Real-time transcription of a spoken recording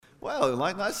Well,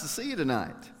 nice to see you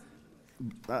tonight.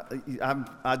 I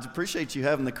appreciate you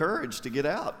having the courage to get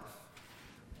out.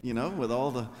 You know, with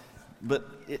all the, but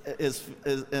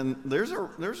and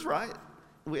there's right.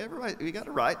 We got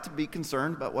a right to be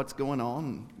concerned about what's going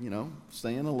on. You know,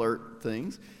 staying alert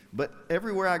things. But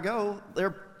everywhere I go,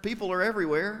 people are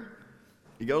everywhere.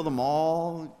 You go to the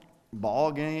mall,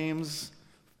 ball games.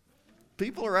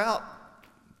 People are out,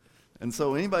 and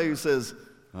so anybody who says,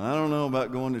 "I don't know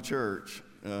about going to church,"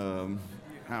 I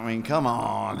mean, come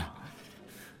on.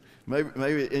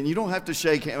 Maybe, and you don't have to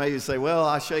shake hands. Maybe you say, "Well,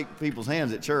 I shake people's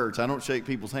hands at church. I don't shake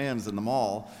people's hands in the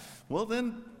mall." Well,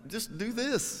 then just do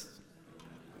this.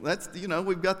 That's,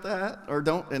 we've got that. Or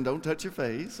don't touch your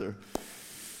face. Or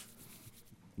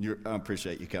I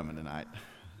appreciate you coming tonight,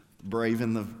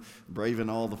 braving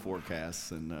all the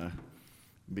forecasts and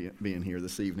being here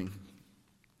this evening.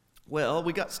 Well,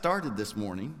 we got started this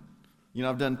morning.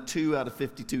 I've done 2 out of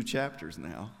 52 chapters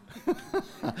now.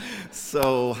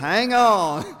 So hang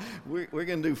on. We're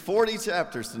going to do 40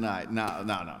 chapters tonight.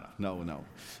 No.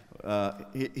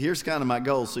 Here's kind of my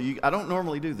goal. So I don't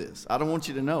normally do this. I don't want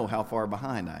you to know how far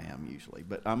behind I am usually,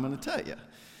 but I'm going to tell you.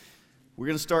 We're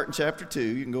going to start in chapter 2.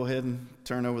 You can go ahead and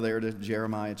turn over there to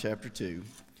Jeremiah chapter 2.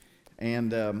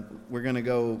 And we're going to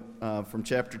go from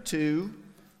chapter 2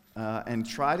 and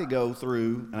try to go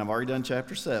through, and I've already done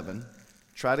chapter 7,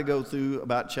 try to go through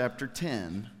about chapter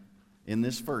 10 in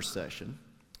this first session,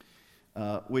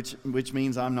 which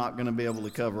means I'm not going to be able to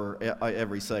cover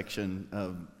every section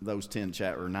of those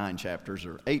 9 chapters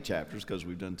or 8 chapters, because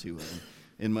we've done 2 of them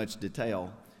in much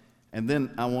detail. And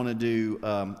then I want to do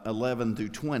 11 through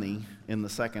 20 in the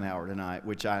second hour tonight,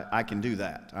 which I can do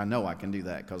that. I know I can do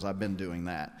that because I've been doing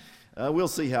that. We'll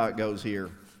see how it goes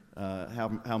here,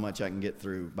 how much I can get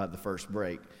through by the first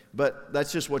break. But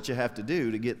that's just what you have to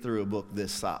do to get through a book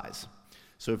this size.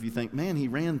 So if you think, man, he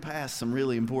ran past some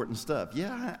really important stuff.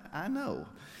 Yeah, I know.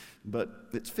 But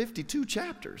it's 52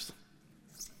 chapters.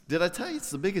 Did I tell you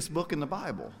it's the biggest book in the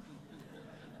Bible?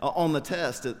 On the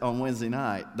test on Wednesday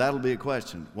night, that'll be a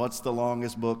question. What's the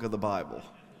longest book of the Bible?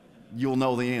 You'll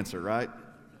know the answer, right?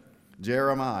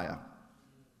 Jeremiah.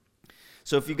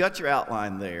 So if you got your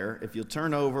outline there, if you'll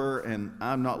turn over, and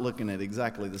I'm not looking at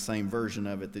exactly the same version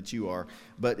of it that you are,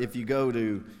 but if you go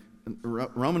to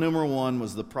Roman numeral 1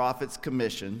 was the prophet's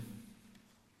commission.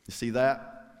 You see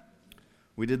that?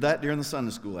 We did that during the Sunday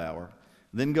school hour.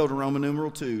 Then go to Roman numeral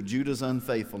 2, Judah's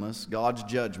unfaithfulness, God's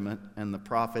judgment, and the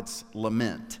prophet's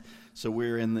lament. So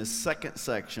we're in this second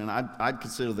section. I'd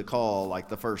consider the call like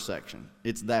the first section.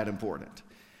 It's that important.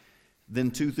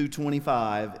 Then 2 through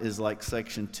 25 is like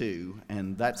section 2,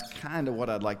 and that's kind of what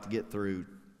I'd like to get through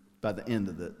by the end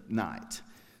of the night.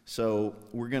 So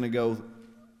we're going to go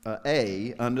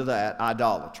under that,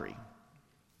 idolatry.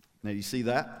 Now, do you see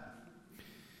that?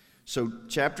 So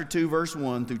chapter 2, verse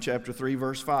 1 through chapter 3,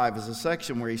 verse 5 is a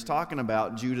section where he's talking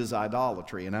about Judah's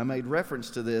idolatry. And I made reference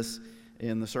to this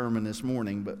in the sermon this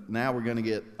morning, but now we're going to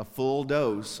get a full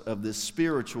dose of this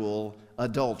spiritual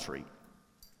adultery.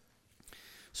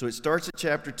 So it starts at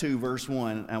chapter 2, verse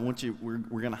 1.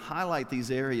 We're going to highlight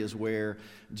these areas where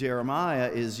Jeremiah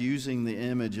is using the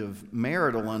image of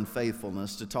marital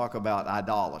unfaithfulness to talk about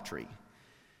idolatry.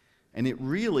 And it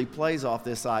really plays off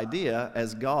this idea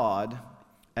as God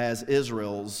as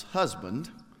Israel's husband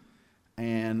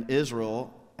and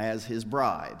Israel as his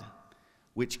bride,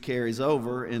 which carries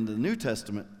over into the New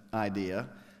Testament idea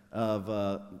of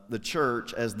the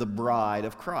church as the bride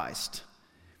of Christ.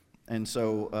 And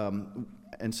so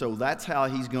that's how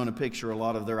he's going to picture a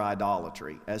lot of their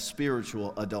idolatry, as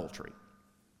spiritual adultery.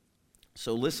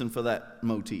 So listen for that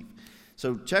motif.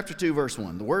 So chapter 2, verse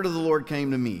 1, the word of the Lord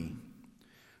came to me.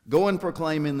 Go and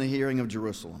proclaim in the hearing of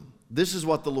Jerusalem. This is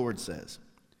what the Lord says.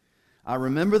 I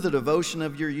remember the devotion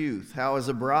of your youth, how as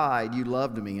a bride you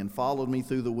loved me and followed me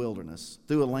through the wilderness,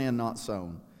 through a land not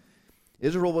sown.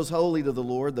 Israel was holy to the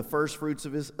Lord, the first fruits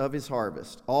of his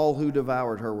harvest. All who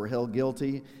devoured her were held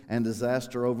guilty, and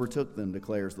disaster overtook them,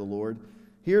 declares the Lord.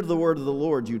 Hear the word of the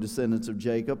Lord, you descendants of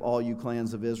Jacob, all you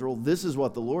clans of Israel. This is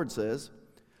what the Lord says.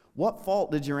 What fault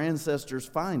did your ancestors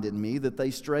find in me that they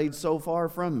strayed so far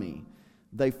from me?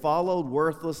 They followed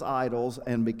worthless idols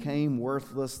and became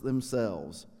worthless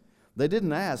themselves. They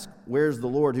didn't ask, where's the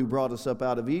Lord who brought us up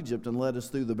out of Egypt and led us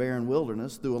through the barren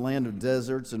wilderness, through a land of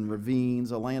deserts and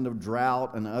ravines, a land of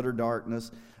drought and utter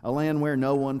darkness, a land where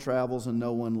no one travels and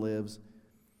no one lives.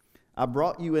 I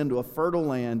brought you into a fertile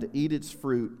land to eat its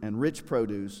fruit and rich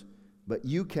produce, but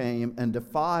you came and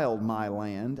defiled my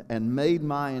land and made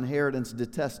my inheritance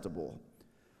detestable.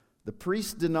 The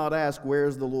priests did not ask,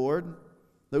 where's the Lord?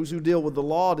 Those who deal with the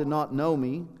law did not know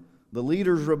me. The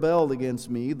leaders rebelled against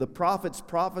me. The prophets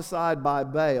prophesied by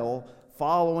Baal,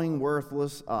 following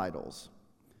worthless idols.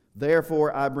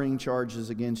 Therefore I bring charges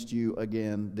against you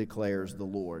again, declares the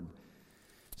Lord.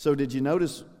 So did you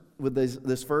notice with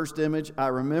this first image? I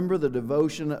remember the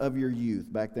devotion of your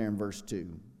youth, back there in verse 2.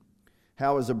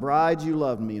 How as a bride you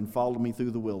loved me and followed me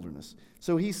through the wilderness.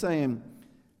 So he's saying,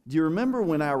 do you remember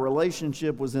when our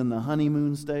relationship was in the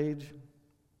honeymoon stage?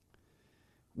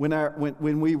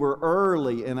 When we were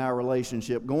early in our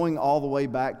relationship, going all the way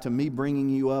back to me bringing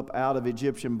you up out of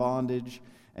Egyptian bondage,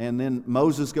 and then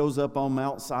Moses goes up on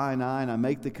Mount Sinai, and I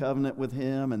make the covenant with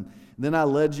him, and then I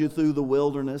led you through the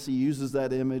wilderness. He uses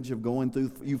that image of going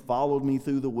through, you followed me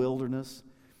through the wilderness.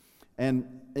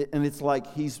 And it's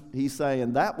like he's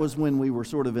saying that was when we were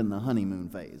sort of in the honeymoon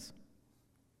phase.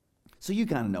 So you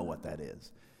kind of know what that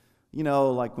is. You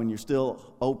know, like when you're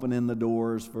still opening the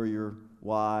doors for your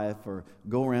wife, or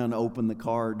go around and open the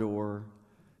car door,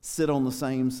 sit on the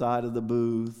same side of the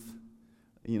booth,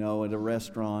 you know, at a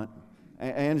restaurant.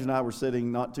 Ange and I were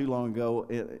sitting not too long ago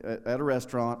at a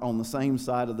restaurant on the same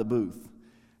side of the booth.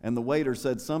 And the waiter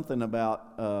said something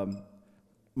about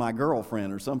my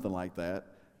girlfriend or something like that.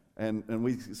 And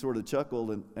we sort of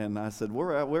chuckled, and I said,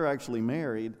 we're actually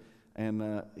married.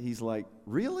 And he's like,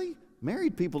 really?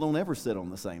 Married people don't ever sit on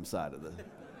the same side of the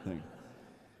thing.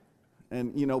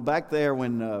 And, you know, back there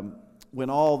when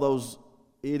all those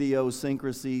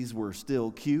idiosyncrasies were still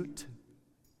cute,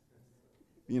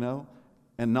 you know,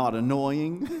 and not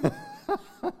annoying.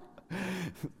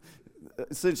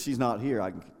 Since she's not here,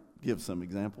 I can give some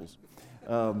examples.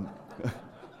 And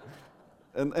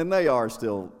they are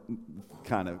still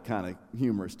kind of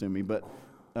humorous to me. But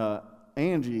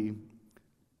Angie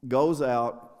goes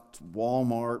out to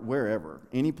Walmart, wherever,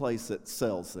 any place that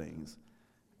sells things.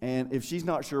 And if she's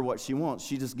not sure what she wants,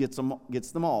 she just gets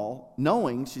them all,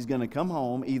 knowing she's going to come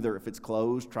home, either if it's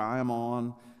clothes, try them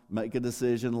on, make a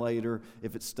decision later.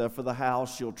 If it's stuff for the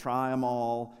house, she'll try them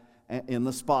all in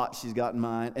the spot she's got in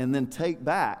mind, and then take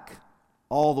back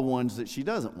all the ones that she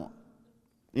doesn't want.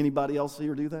 Anybody else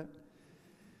here do that?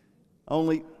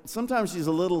 Only sometimes she's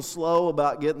a little slow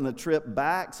about getting the trip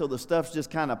back, so the stuff's just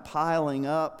kind of piling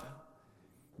up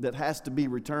that has to be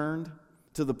returned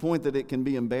to the point that it can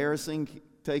be embarrassing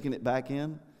taking it back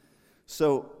in.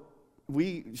 So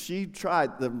she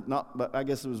tried, I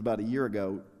guess it was about a year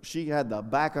ago, she had the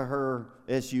back of her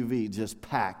SUV just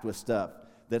packed with stuff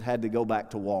that had to go back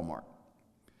to Walmart.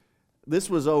 This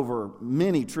was over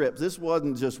many trips. This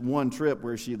wasn't just one trip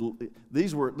where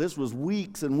this was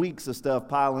weeks and weeks of stuff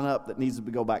piling up that needs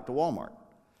to go back to Walmart.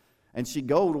 And she'd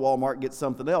go to Walmart, get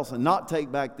something else, and not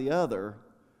take back the other.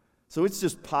 So it's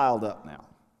just piled up now.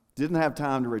 Didn't have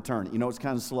time to return it. You know, it's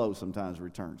kind of slow sometimes to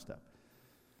return stuff.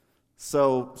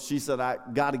 So she said, I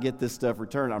got to get this stuff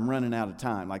returned. I'm running out of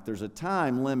time. Like there's a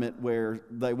time limit where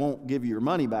they won't give you your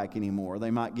money back anymore.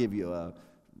 They might give you a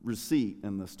receipt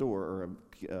in the store or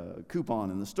a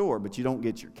coupon in the store, but you don't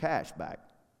get your cash back.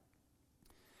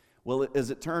 Well,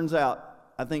 as it turns out,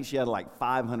 I think she had like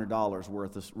 $500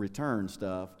 worth of return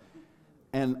stuff,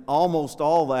 and almost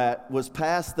all that was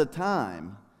past the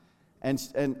time.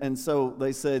 And so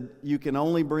they said, you can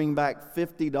only bring back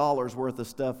 $50 worth of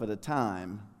stuff at a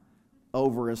time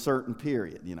over a certain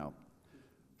period, you know.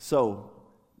 So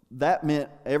that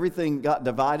meant everything got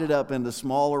divided up into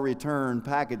smaller return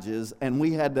packages, and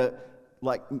we had to,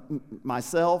 like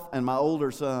myself and my older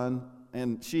son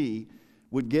and she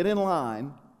would get in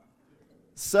line,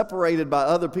 separated by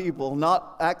other people,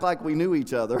 not act like we knew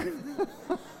each other.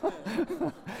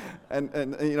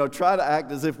 And you know, try to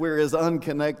act as if we're as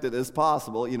unconnected as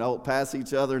possible, you know, pass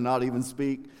each other, not even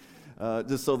speak,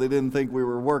 just so they didn't think we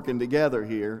were working together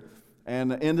here.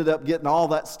 And ended up getting all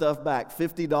that stuff back,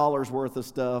 $50 worth of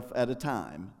stuff at a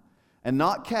time. And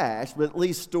not cash, but at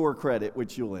least store credit,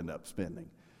 which you'll end up spending.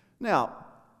 Now,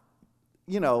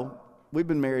 you know, we've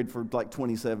been married for like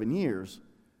 27 years.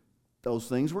 Those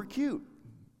things were cute.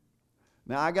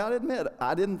 Now, I got to admit,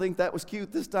 I didn't think that was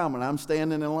cute this time when I'm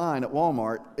standing in line at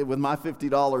Walmart with my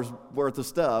 $50 worth of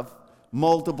stuff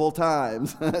multiple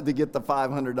times to get the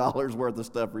 $500 worth of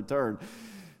stuff returned.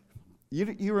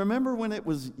 You remember when it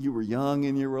was you were young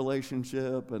in your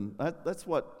relationship, and that's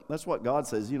what God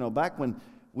says. You know, back when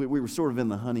we were sort of in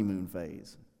the honeymoon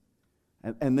phase,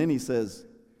 and then He says,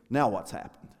 "Now what's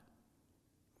happened?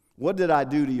 What did I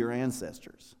do to your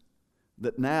ancestors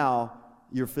that now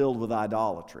you're filled with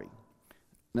idolatry?"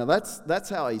 Now that's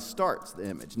how He starts the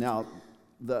image. Now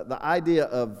the idea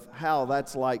of how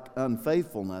that's like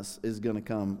unfaithfulness is going to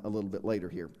come a little bit later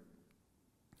here.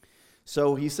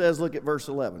 So He says, look at verse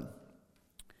 11.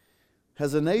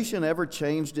 Has a nation ever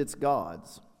changed its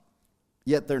gods?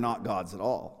 Yet they're not gods at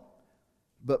all.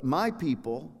 But my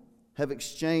people have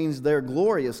exchanged their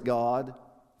glorious God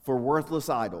for worthless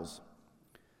idols.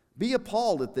 Be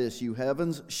appalled at this, you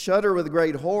heavens. Shudder with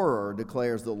great horror,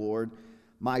 declares the Lord.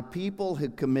 My people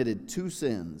have committed two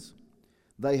sins.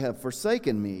 They have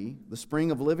forsaken me, the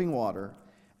spring of living water,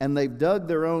 and they've dug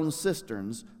their own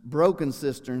cisterns, broken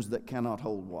cisterns that cannot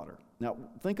hold water. Now,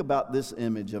 think about this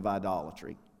image of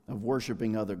idolatry, of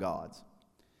worshiping other gods.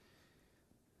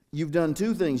 You've done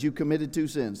two things. You've committed two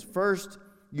sins. First,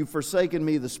 you've forsaken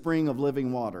me, the spring of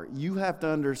living water. You have to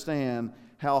understand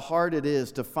how hard it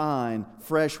is to find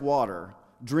fresh water,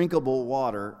 drinkable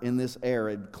water in this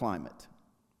arid climate.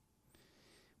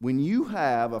 When you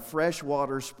have a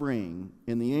freshwater spring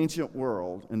in the ancient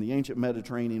world, in the ancient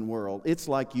Mediterranean world, it's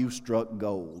like you struck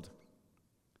gold.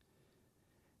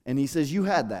 And he says, you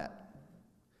had that.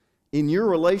 In your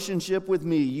relationship with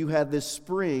me, you had this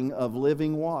spring of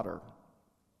living water.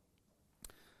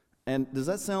 And does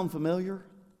that sound familiar?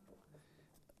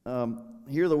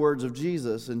 Hear the words of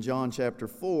Jesus in John chapter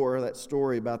 4, that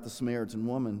story about the Samaritan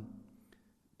woman.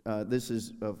 This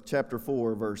is of chapter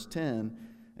 4, verse 10.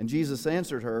 And Jesus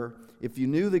answered her, if you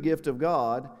knew the gift of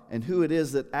God and who it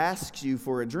is that asks you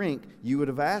for a drink, you would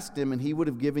have asked him and he would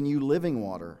have given you living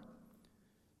water.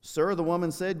 Sir, the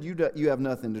woman said, you have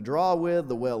nothing to draw with,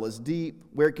 the well is deep.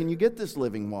 Where can you get this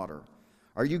living water?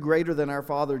 Are you greater than our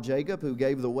father Jacob, who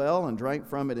gave the well and drank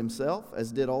from it himself,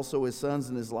 as did also his sons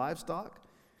and his livestock?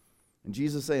 And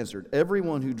Jesus answered,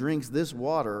 everyone who drinks this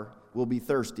water will be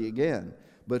thirsty again,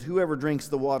 but whoever drinks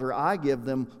the water I give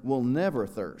them will never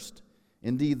thirst.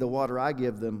 Indeed, the water I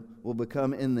give them will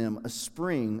become in them a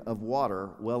spring of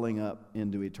water welling up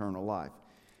into eternal life.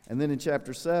 And then in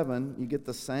chapter 7, you get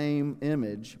the same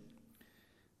image.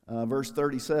 Verse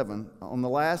 37, on the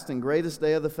last and greatest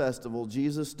day of the festival,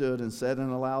 Jesus stood and said in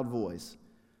a loud voice,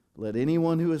 let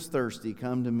anyone who is thirsty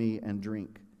come to me and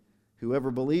drink. Whoever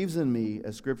believes in me,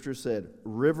 as Scripture said,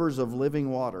 rivers of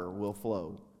living water will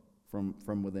flow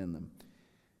from within them.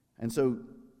 And so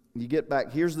you get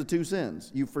back, here's the two sins.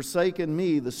 You've forsaken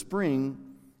me, the spring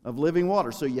of living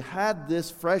water. So you had this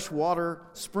fresh water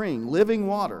spring, living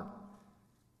water.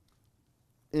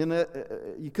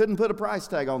 You couldn't put a price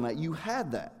tag on that. You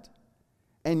had that.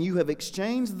 And you have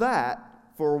exchanged that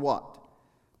for what?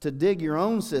 To dig your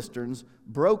own cisterns,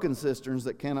 broken cisterns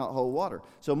that cannot hold water.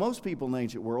 So most people in the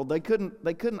ancient world, they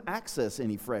couldn't access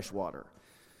any fresh water.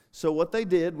 So what they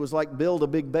did was like build a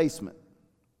big basement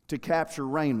to capture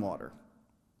rainwater,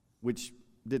 which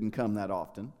didn't come that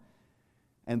often.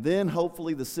 And then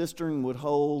hopefully the cistern would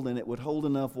hold, and it would hold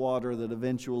enough water that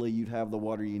eventually you'd have the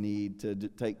water you need to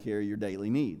take care of your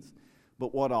daily needs.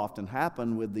 But what often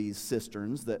happened with these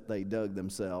cisterns that they dug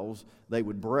themselves, they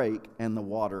would break and the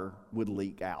water would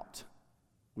leak out,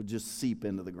 would just seep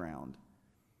into the ground.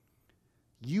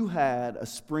 You had a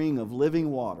spring of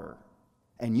living water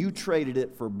and you traded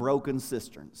it for broken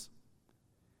cisterns.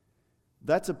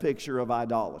 That's a picture of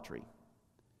idolatry.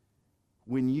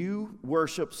 When you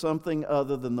worship something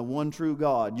other than the one true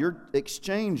God, you're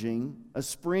exchanging a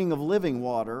spring of living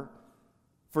water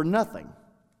for nothing,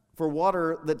 for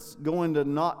water that's going to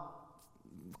not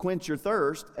quench your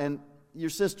thirst, and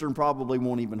your cistern probably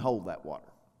won't even hold that water.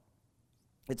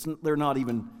 They're not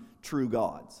even true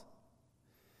gods.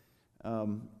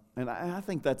 And I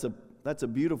think that's a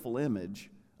beautiful image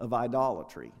of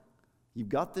idolatry. You've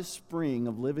got this spring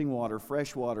of living water,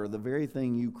 fresh water, the very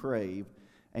thing you crave,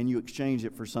 and you exchange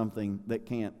it for something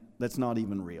that's not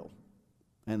even real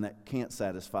and that can't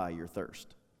satisfy your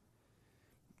thirst.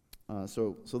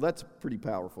 So that's a pretty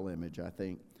powerful image, I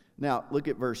think. Now, look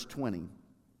at verse 20.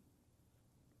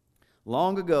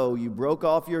 Long ago you broke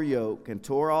off your yoke and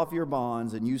tore off your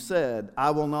bonds, and you said,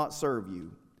 I will not serve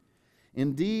you.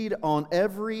 Indeed, on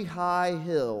every high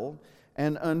hill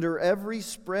and under every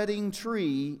spreading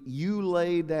tree you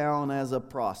lay down as a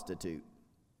prostitute.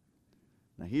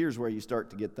 Now here's where you start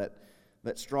to get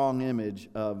that strong image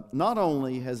of not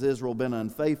only has Israel been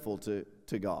unfaithful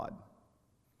to God.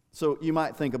 So you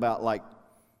might think about like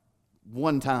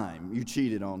one time you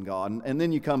cheated on God, and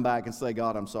then you come back and say,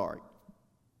 God, I'm sorry.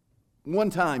 One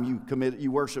time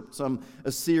you worshiped some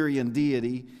Assyrian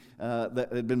deity that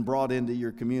had been brought into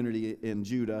your community in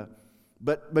Judah,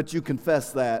 but you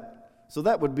confess that. So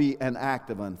that would be an act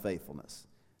of unfaithfulness.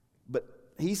 But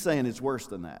he's saying it's worse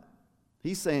than that.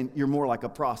 He's saying you're more like a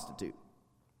prostitute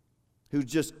who's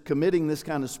just committing this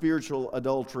kind of spiritual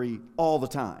adultery all the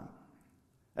time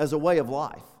as a way of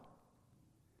life.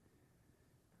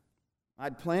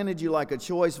 I'd planted you like a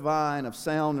choice vine of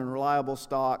sound and reliable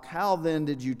stock. How then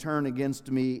did you turn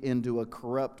against me into a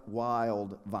corrupt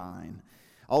wild vine?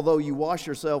 Although you wash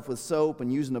yourself with soap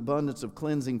and use an abundance of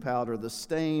cleansing powder, the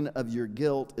stain of your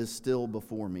guilt is still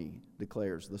before me,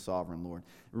 declares the sovereign Lord.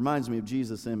 It reminds me of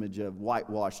Jesus' image of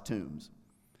whitewashed tombs.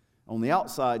 On the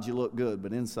outside, you look good,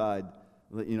 but inside,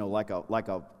 like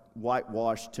a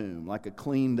whitewashed tomb, like a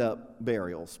cleaned up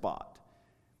burial spot.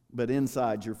 But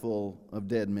inside, you're full of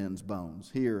dead men's bones.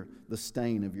 Here, the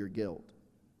stain of your guilt.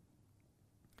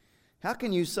 How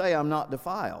can you say I'm not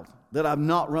defiled, that I've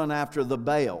not run after the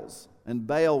Baals? And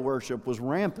Baal worship was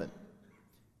rampant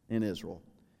in Israel.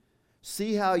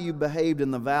 See how you behaved in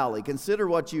the valley. Consider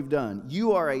what you've done.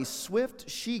 You are a swift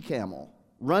she-camel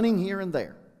running here and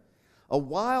there, a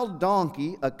wild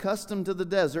donkey accustomed to the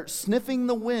desert, sniffing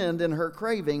the wind in her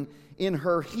craving. In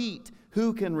her heat,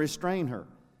 who can restrain her?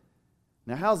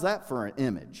 Now, how's that for an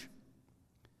image?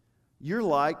 You're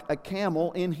like a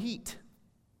camel in heat,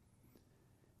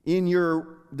 in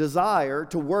your desire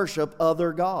to worship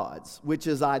other gods, which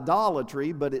is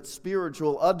idolatry, but it's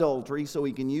spiritual adultery, so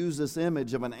he can use this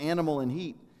image of an animal in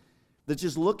heat that's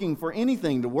just looking for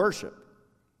anything to worship.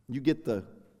 You get the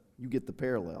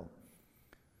parallel.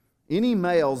 Any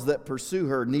males that pursue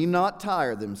her need not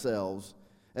tire themselves.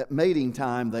 At mating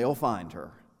time, they'll find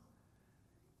her.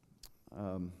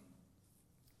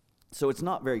 So it's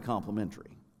not very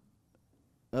complimentary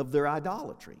of their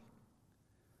idolatry.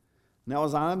 Now,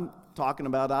 as I'm talking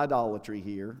about idolatry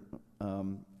here,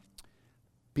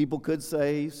 people could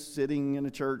say, sitting in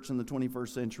a church in the 21st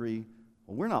century,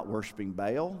 well, we're not worshiping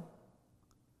Baal.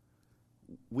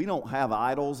 We don't have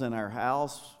idols in our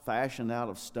house fashioned out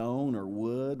of stone or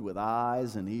wood with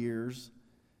eyes and ears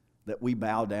that we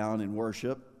bow down and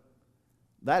worship.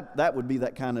 That would be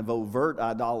that kind of overt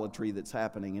idolatry that's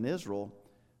happening in Israel.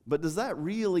 But does that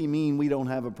really mean we don't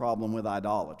have a problem with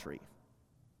idolatry?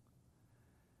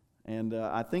 And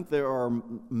I think there are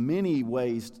many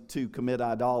ways to commit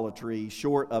idolatry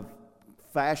short of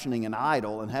fashioning an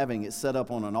idol and having it set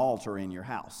up on an altar in your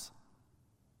house.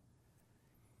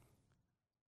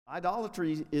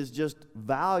 Idolatry is just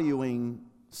valuing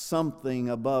something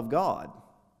above God.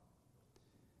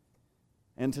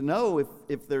 And to know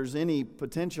if there's any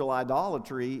potential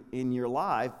idolatry in your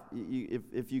life,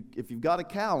 if you've got a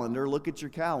calendar, look at your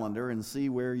calendar and see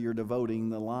where you're devoting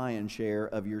the lion's share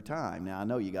of your time. Now, I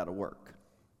know you got to work.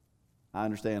 I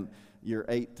understand you're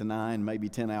 8 to 9, maybe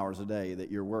 10 hours a day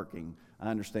that you're working. I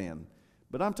understand.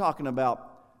 But I'm talking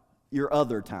about your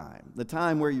other time, the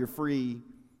time where you're free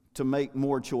to make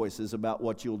more choices about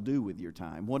what you'll do with your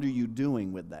time. What are you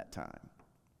doing with that time?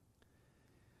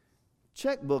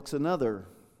 Checkbook's another,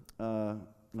 I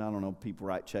don't know if people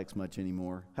write checks much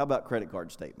anymore. How about credit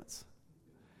card statements?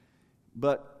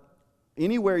 But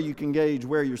anywhere you can gauge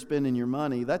where you're spending your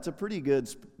money, that's a pretty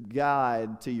good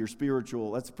guide to your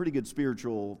spiritual, that's a pretty good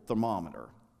spiritual thermometer.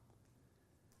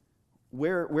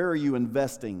 Where are you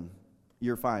investing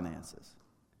your finances?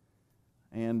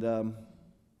 And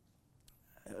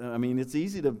it's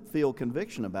easy to feel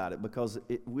conviction about it because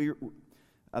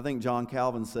I think John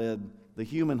Calvin said, the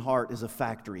human heart is a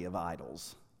factory of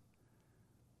idols.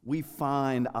 We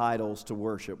find idols to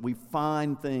worship. We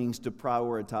find things to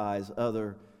prioritize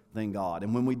other than God.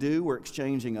 And when we do, we're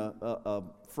exchanging a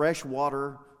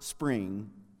freshwater spring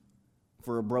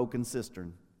for a broken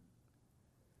cistern.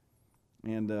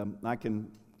 And I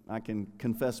can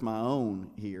confess my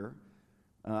own here.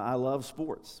 I love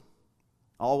sports.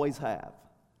 Always have.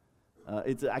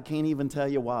 I can't even tell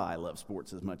you why I love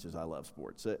sports as much as I love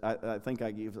sports. I think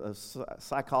a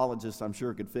psychologist, I'm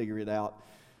sure, could figure it out.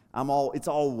 It's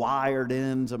all wired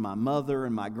into my mother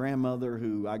and my grandmother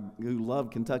who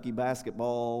loved Kentucky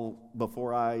basketball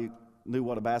before I knew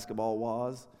what a basketball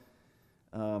was.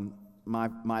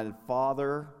 My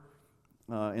father,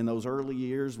 in those early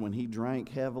years when he drank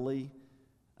heavily,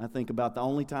 I think about the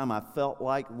only time I felt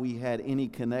like we had any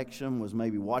connection was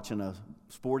maybe watching a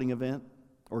sporting event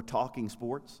or talking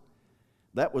sports.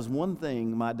 That was one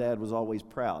thing my dad was always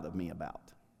proud of me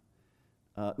about.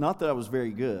 Not that I was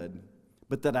very good,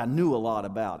 but that I knew a lot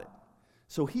about it.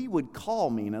 So he would call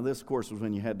me. Now, this, of course, was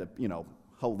when you had to,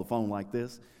 hold the phone like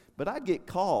this. But I'd get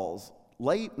calls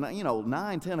late,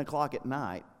 9, 10 o'clock at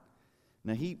night.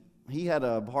 Now, he had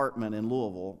an apartment in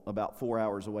Louisville about 4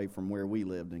 hours away from where we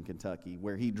lived in Kentucky,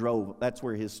 where he drove. That's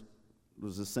where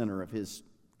was the center of his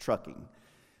trucking.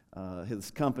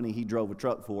 His company he drove a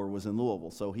truck for was in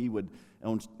Louisville. So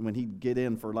when he'd get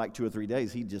in for like 2 or 3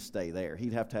 days, he'd just stay there.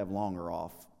 He'd have to have longer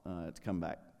off to come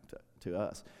back to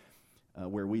us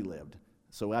where we lived.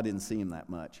 So I didn't see him that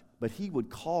much. But he would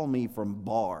call me from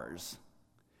bars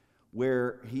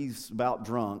where he's about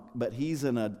drunk, but he's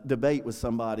in a debate with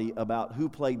somebody about who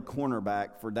played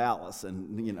cornerback for Dallas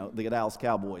and the Dallas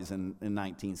Cowboys in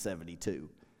 1972.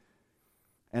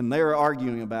 And they're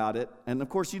arguing about it. And, of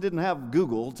course, you didn't have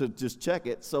Google to just check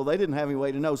it, so they didn't have any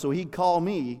way to know. So he'd call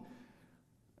me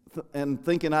and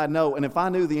thinking I'd know. And if I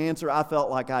knew the answer, I felt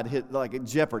like I'd hit like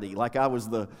Jeopardy, like I was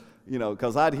the,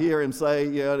 because I'd hear him say,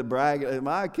 to brag,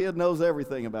 my kid knows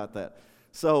everything about that.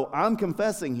 So I'm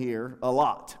confessing here a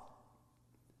lot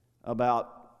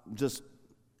about just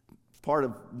part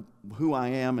of who I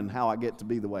am and how I get to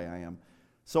be the way I am.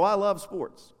 So I love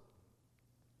sports.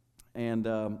 And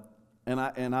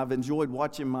I've enjoyed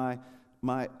watching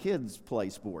my kids play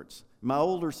sports. My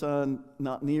older son,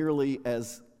 not nearly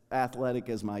as athletic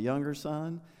as my younger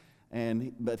son,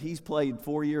 but he's played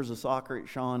 4 years of soccer at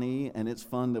Shawnee, and it's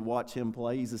fun to watch him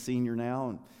play. He's a senior now,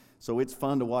 and so it's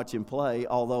fun to watch him play,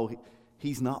 although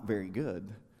he's not very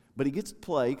good. But he gets to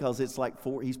play because it's like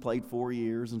he's played 4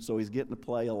 years, and so he's getting to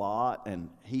play a lot, and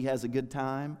he has a good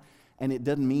time, and it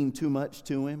doesn't mean too much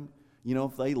to him.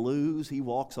 If they lose, he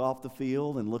walks off the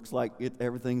field and looks like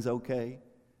everything's okay.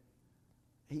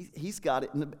 He's got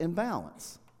it in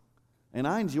balance. And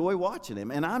I enjoy watching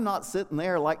him. And I'm not sitting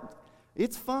there like,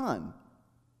 it's fun.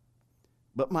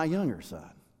 But my younger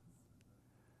son,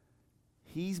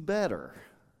 he's better.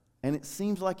 And it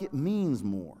seems like it means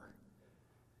more.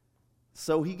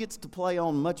 So he gets to play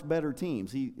on much better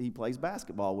teams. He plays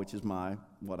basketball, which is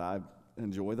what I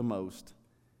enjoy the most.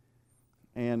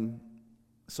 And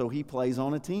so he plays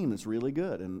on a team that's really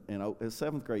good, in a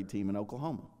seventh grade team in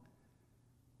Oklahoma.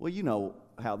 Well, you know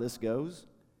how this goes.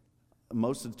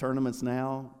 Most of the tournaments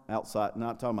now, outside,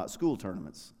 not talking about school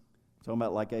tournaments, talking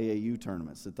about like AAU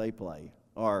tournaments that they play,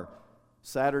 are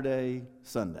Saturday,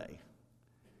 Sunday.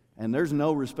 And there's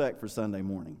no respect for Sunday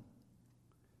morning.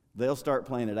 They'll start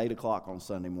playing at 8 o'clock on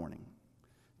Sunday morning.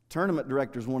 Tournament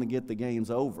directors want to get the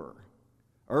games over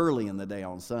early in the day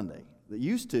on Sunday. They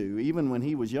used to, even when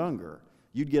he was younger,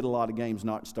 you'd get a lot of games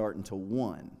not start until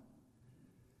 1.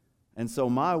 And so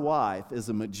my wife is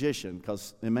a magician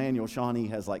because Emmanuel Shawnee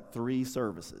has like 3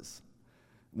 services.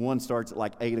 One starts at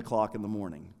like 8 o'clock in the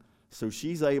morning. So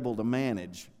she's able to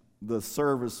manage the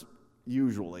service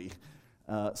usually.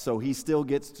 So he still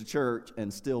gets to church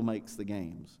and still makes the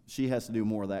games. She has to do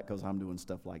more of that because I'm doing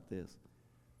stuff like this.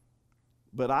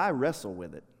 But I wrestle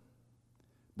with it.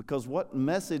 Because what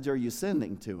message are you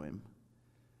sending to him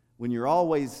when you're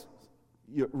always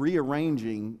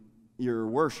rearranging your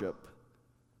worship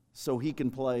so he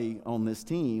can play on this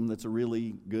team that's a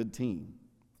really good team?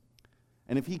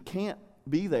 And if he can't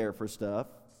be there for stuff,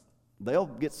 they'll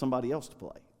get somebody else to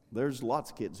play. There's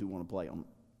lots of kids who want to play on.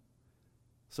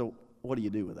 So what do you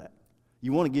do with that?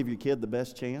 You want to give your kid the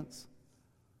best chance?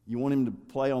 You want him to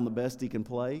play on the best he can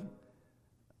play?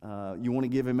 You want to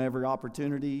give him every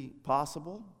opportunity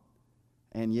possible?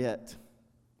 And yet,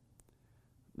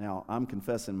 now I'm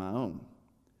confessing my own.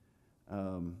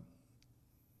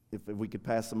 If we could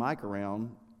pass the mic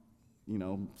around,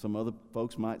 some other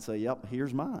folks might say, yep,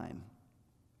 here's mine.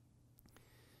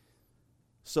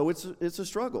 So it's a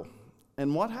struggle.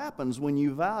 And what happens when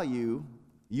you value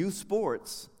youth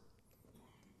sports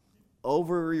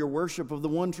over your worship of the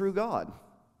one true God?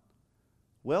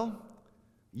 Well,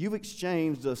 you've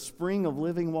exchanged a spring of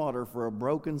living water for a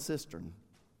broken cistern.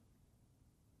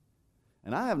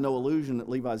 And I have no illusion that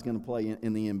Levi's going to play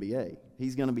in the NBA.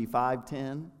 He's going to be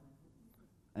 5'10"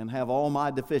 and have all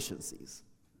my deficiencies.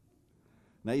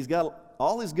 Now, he's got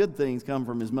all his good things come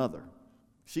from his mother.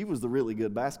 She was the really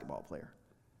good basketball player.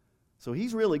 So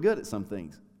he's really good at some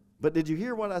things. But did you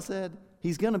hear what I said?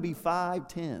 He's going to be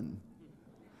 5'10".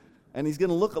 And he's going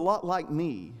to look a lot like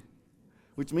me,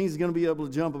 which means he's going to be able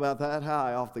to jump about that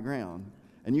high off the ground.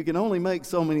 And you can only make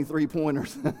so many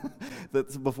three-pointers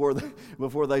that's before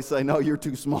they say, no, you're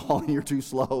too small, and you're too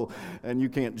slow, and you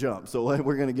can't jump. So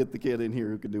we're going to get the kid in here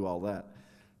who can do all that.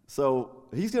 So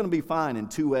he's going to be fine in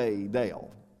 2A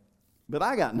Dale. But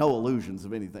I got no illusions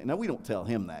of anything. Now, we don't tell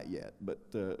him that yet, but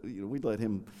we let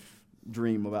him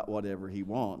dream about whatever he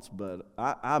wants. But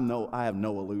I have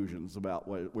no illusions about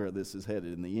where this is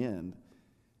headed in the end.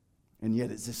 And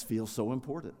yet it just feels so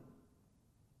important.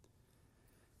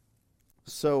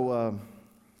 So,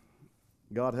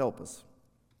 God help us.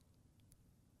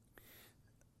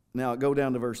 Now, go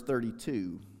down to verse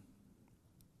 32.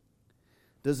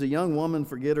 Does a young woman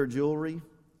forget her jewelry?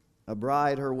 A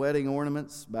bride her wedding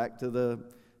ornaments? Back to the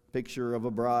picture of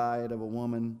a bride, of a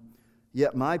woman.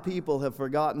 Yet my people have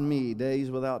forgotten me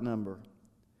days without number.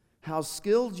 How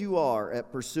skilled you are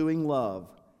at pursuing love.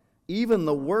 Even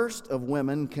the worst of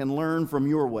women can learn from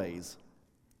your ways.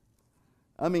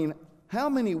 I mean, how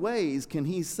many ways can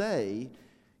he say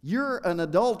you're an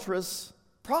adulterous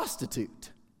prostitute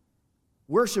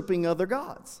worshiping other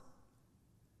gods?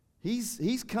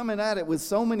 He's coming at it with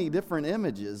so many different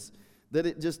images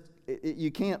that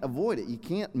you can't avoid it. You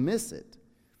can't miss it.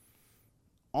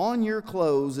 On your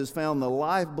clothes is found the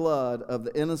lifeblood of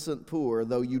the innocent poor,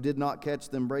 though you did not catch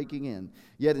them breaking in.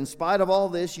 Yet in spite of all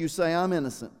this, you say, I'm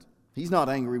innocent. He's not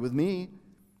angry with me.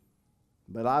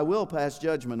 But I will pass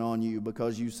judgment on you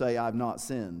because you say, I've not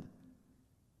sinned.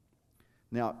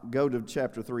 Now, go to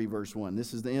chapter 3, verse 1.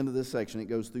 This is the end of this section. It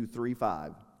goes through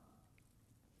 3:5.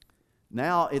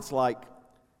 Now it's like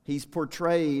he's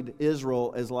portrayed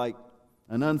Israel as like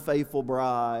an unfaithful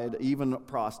bride, even a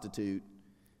prostitute.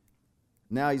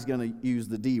 Now he's going to use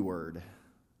the D word.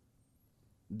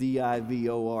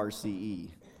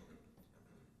 D-I-V-O-R-C-E.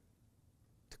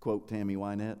 To quote Tammy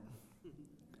Wynette,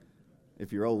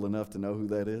 if you're old enough to know who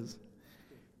that is.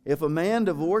 If a man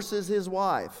divorces his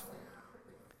wife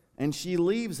and she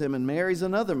leaves him and marries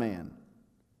another man,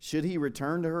 should he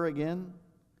return to her again?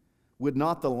 Would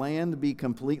not the land be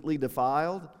completely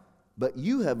defiled? But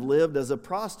you have lived as a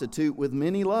prostitute with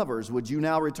many lovers. Would you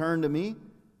now return to me?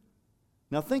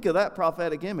 Now think of that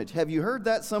prophetic image. Have you heard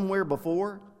that somewhere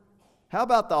before? How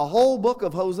about the whole book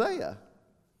of Hosea?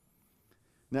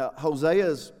 Now, Hosea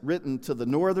is written to the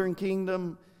northern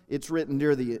kingdom. It's written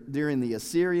during the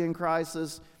Assyrian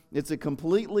crisis. It's a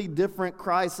completely different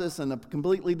crisis and a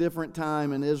completely different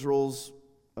time in Israel's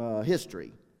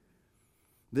history.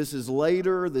 This is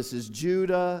later, this is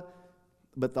Judah,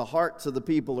 but the hearts of the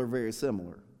people are very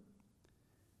similar.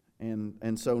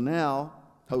 And so now,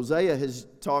 Hosea has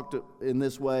talked in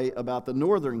this way about the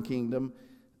northern kingdom.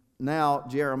 Now,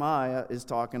 Jeremiah is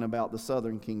talking about the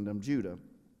southern kingdom, Judah.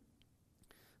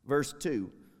 Verse 2,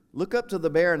 look up to the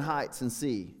barren heights and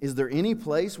see, is there any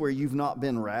place where you've not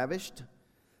been ravished?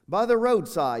 By the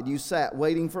roadside you sat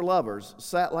waiting for lovers,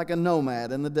 sat like a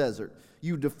nomad in the desert.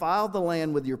 You defiled the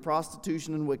land with your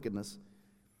prostitution and wickedness.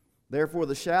 Therefore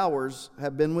the showers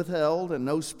have been withheld and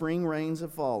no spring rains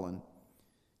have fallen.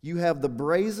 You have the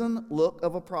brazen look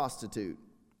of a prostitute.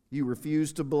 You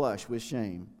refuse to blush with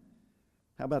shame.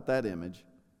 How about that image?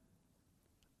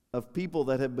 Of people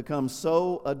that have become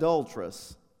so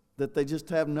adulterous that they just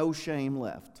have no shame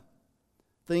left.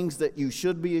 Things that you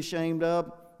should be ashamed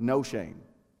of, no shame,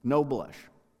 no blush.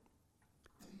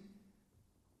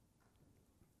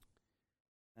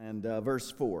 And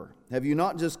verse 4, have you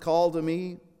not just called to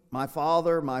me, my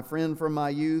father, my friend from my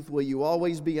youth? Will you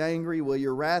always be angry? Will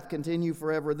your wrath continue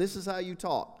forever? This is how you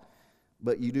talk,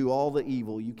 but you do all the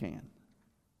evil you can.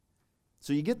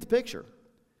 So you get the picture.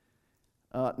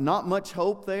 Not much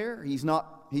hope there. He's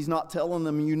not telling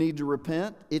them you need to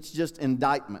repent. It's just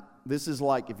indictment. This is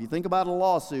like, if you think about a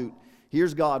lawsuit,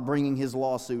 here's God bringing his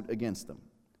lawsuit against them.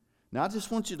 Now I just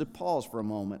want you to pause for a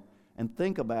moment and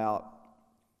think about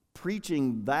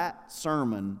preaching that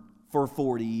sermon for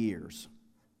 40 years.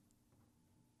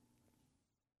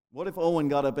 What if Owen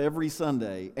got up every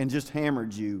Sunday and just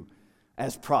hammered you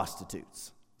as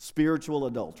prostitutes, spiritual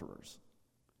adulterers?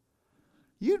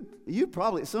 You'd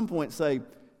probably at some point say,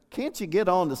 can't you get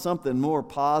on to something more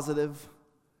positive?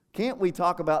 Can't we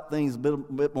talk about things a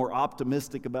bit more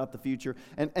optimistic about the future?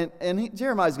 And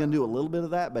Jeremiah's going to do a little bit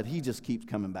of that, but he just keeps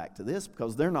coming back to this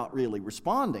because they're not really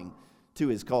responding to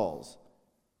his calls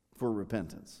for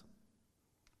repentance.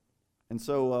 And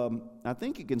so I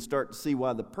think you can start to see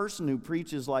why the person who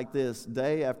preaches like this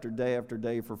day after day after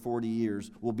day for 40 years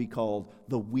will be called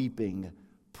the weeping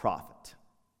prophet.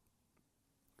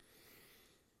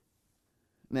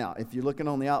 Now, if you're looking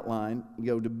on the outline, you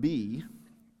go to B,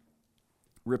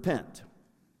 repent.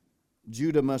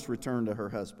 Judah must return to her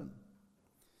husband.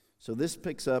 So this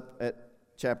picks up at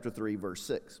chapter 3, verse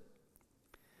 6.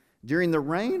 During the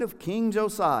reign of King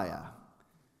Josiah,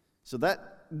 so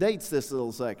that dates this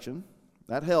little section.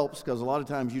 That helps because a lot of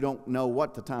times you don't know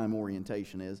what the time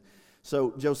orientation is.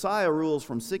 So Josiah rules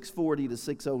from 640 to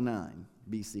 609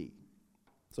 BC.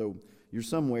 So you're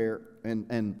somewhere,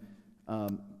 and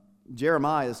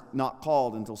Jeremiah is not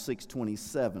called until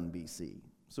 627 BC.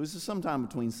 So this is sometime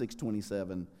between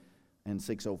 627 and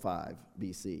 605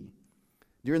 BC.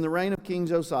 During the reign of King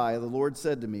Josiah, the Lord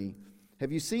said to me,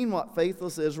 have you seen what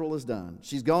faithless Israel has done?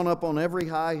 She's gone up on every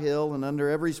high hill and under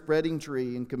every spreading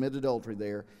tree and committed adultery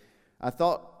there. I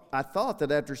thought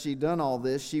that after she'd done all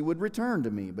this, she would return to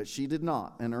me, but she did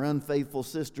not, and her unfaithful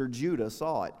sister Judah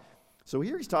saw it. So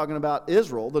here he's talking about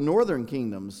Israel, the northern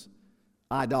kingdom's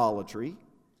idolatry,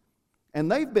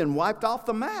 and they've been wiped off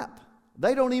the map.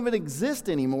 They don't even exist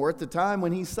anymore at the time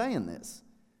when he's saying this.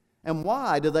 And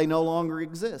why do they no longer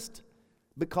exist?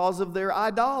 Because of their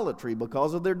idolatry,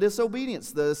 because of their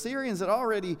disobedience. The Assyrians had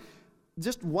already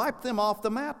just wiped them off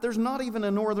the map. There's not even a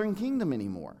northern kingdom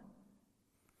anymore.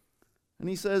 And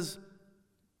he says,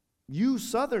 you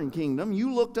southern kingdom,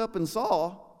 you looked up and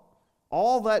saw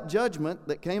all that judgment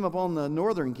that came upon the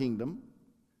northern kingdom,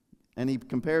 and he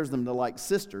compares them to like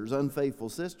sisters, unfaithful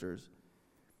sisters,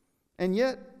 and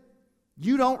yet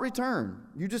you don't return.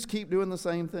 You just keep doing the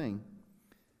same thing.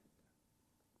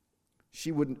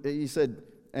 He said,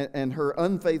 and her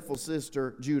unfaithful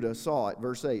sister Judah saw it.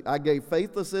 Verse 8, I gave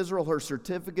faithless Israel her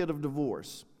certificate of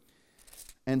divorce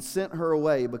and sent her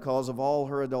away because of all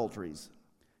her adulteries.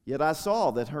 Yet I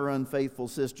saw that her unfaithful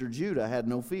sister Judah had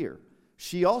no fear.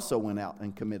 She also went out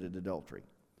and committed adultery.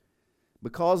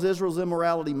 Because Israel's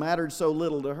immorality mattered so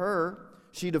little to her,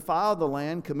 she defiled the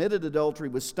land, committed adultery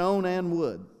with stone and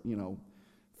wood.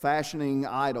 Fashioning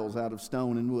idols out of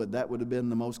stone and wood. That would have been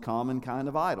the most common kind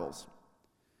of idols.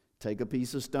 Take a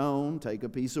piece of stone, take a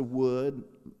piece of wood,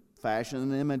 fashion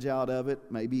an image out of it,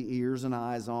 maybe ears and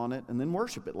eyes on it, and then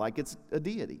worship it like it's a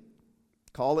deity.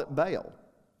 Call it Baal.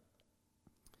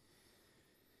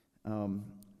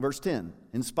 Verse 10,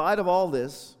 in spite of all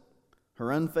this,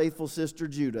 her unfaithful sister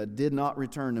Judah did not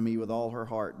return to me with all her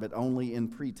heart, but only in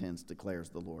pretense, declares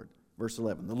the Lord. Verse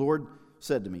 11, the Lord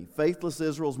said to me, faithless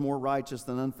Israel is more righteous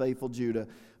than unfaithful Judah.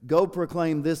 Go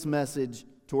proclaim this message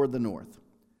toward the north.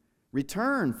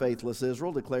 Return, faithless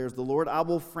Israel, declares the Lord. I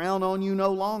will frown on you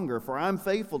no longer, for I am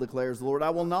faithful, declares the Lord. I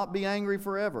will not be angry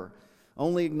forever.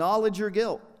 Only acknowledge your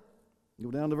guilt. Go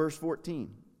down to verse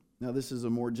 14. Now this is a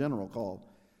more general call.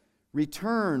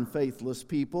 Return, faithless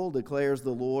people, declares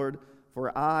the Lord,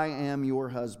 for I am your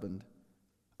husband.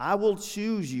 I will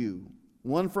choose you,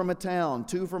 one from a town,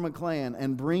 two from a clan,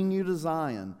 and bring you to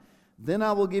Zion. Then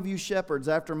I will give you shepherds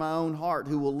after my own heart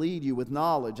who will lead you with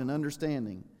knowledge and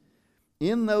understanding.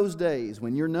 In those days,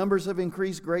 when your numbers have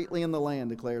increased greatly in the land,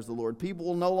 declares the Lord, people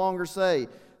will no longer say,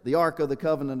 the ark of the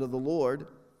covenant of the Lord.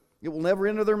 It will never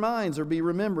enter their minds or be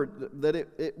remembered that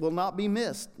it will not be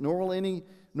missed, nor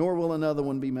will another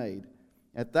one be made.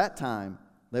 At that time,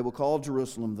 they will call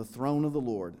Jerusalem the throne of the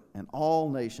Lord, and all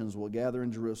nations will gather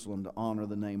in Jerusalem to honor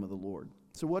the name of the Lord.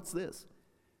 So what's this?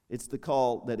 It's the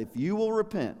call that if you will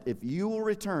repent, if you will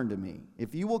return to me,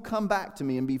 if you will come back to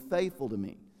me and be faithful to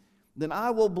me, then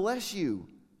I will bless you.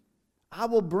 I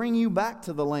will bring you back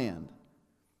to the land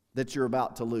that you're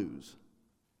about to lose.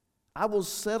 I will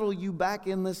settle you back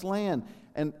in this land.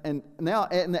 And now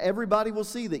everybody will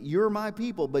see that you're my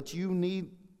people, but you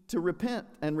need to repent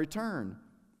and return.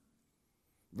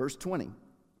 Verse 20.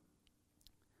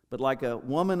 But like a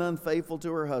woman unfaithful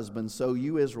to her husband, so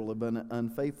you, Israel, have been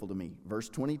unfaithful to me. Verse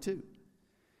 22.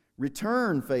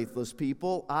 Return, faithless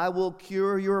people, I will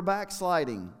cure your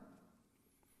backsliding.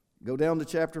 Go down to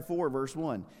chapter 4, verse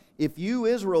 1. If you,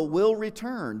 Israel, will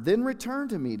return, then return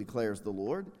to me, declares the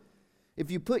Lord. If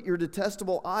you put your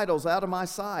detestable idols out of my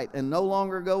sight and no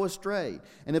longer go astray,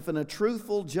 and if in a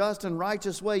truthful, just, and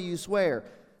righteous way you swear,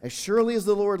 as surely as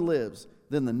the Lord lives,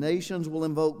 then the nations will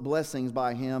invoke blessings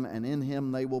by him, and in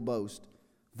him they will boast.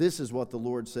 This is what the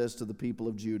Lord says to the people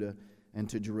of Judah and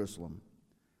to Jerusalem.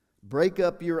 Break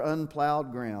up your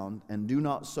unplowed ground, and do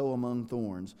not sow among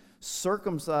thorns.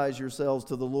 Circumcise yourselves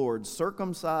to the Lord.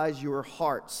 Circumcise your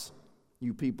hearts,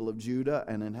 you people of Judah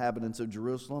and inhabitants of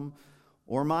Jerusalem,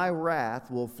 or my wrath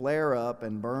will flare up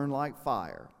and burn like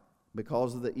fire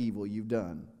because of the evil you've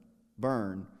done.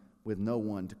 Burn with no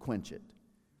one to quench it.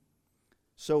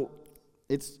 So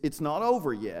it's not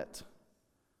over yet.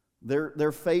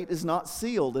 Their fate is not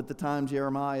sealed at the time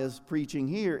Jeremiah is preaching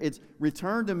here. It's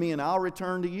return to me and I'll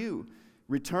return to you.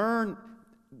 Return,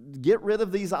 get rid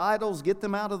of these idols, get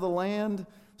them out of the land,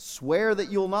 swear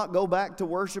that you'll not go back to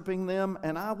worshiping them,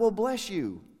 and I will bless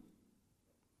you.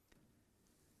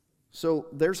 So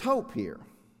there's hope here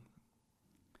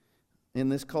in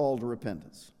this call to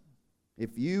repentance.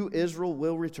 If you, Israel,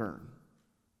 will return,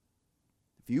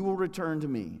 if you will return to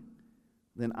me,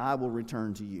 then I will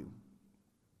return to you.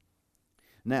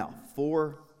 Now,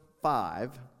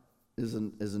 4:5 is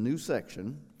a new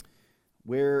section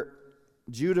where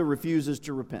Judah refuses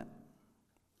to repent.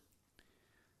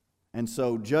 And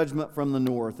so judgment from the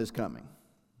north is coming.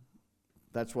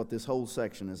 That's what this whole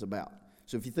section is about.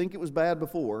 So if you think it was bad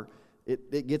before,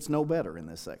 it gets no better in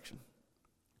this section.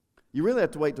 You really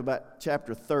have to wait till about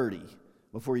chapter 30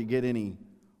 before you get any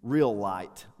real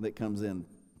light that comes in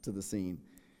to the scene.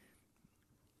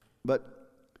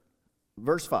 But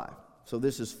verse 5. So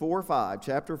this is 4:5,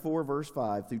 chapter 4, verse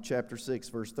 5 through chapter 6,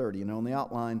 verse 30. And on the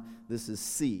outline, this is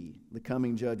C, the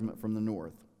coming judgment from the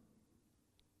north.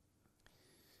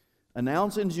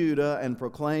 Announce in Judah and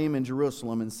proclaim in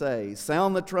Jerusalem and say,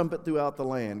 sound the trumpet throughout the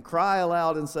land. Cry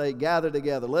aloud and say, gather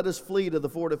together. Let us flee to the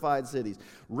fortified cities.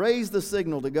 Raise the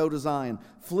signal to go to Zion.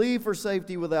 Flee for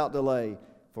safety without delay.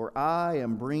 For I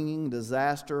am bringing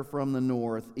disaster from the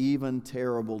north, even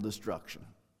terrible destruction.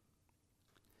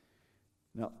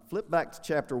 Now, flip back to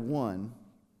chapter 1.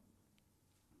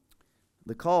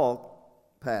 The call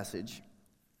passage,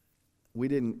 we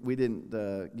didn't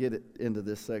get it into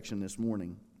this section this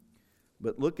morning.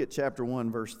 But look at chapter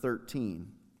 1, verse 13.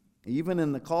 Even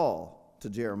in the call to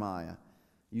Jeremiah,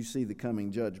 you see the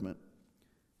coming judgment.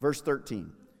 Verse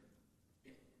 13.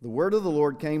 The word of the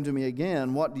Lord came to me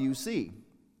again. What do you see?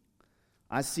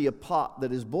 I see a pot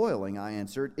that is boiling, I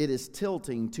answered. It is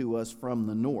tilting to us from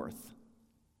the north.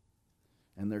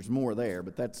 And there's more there,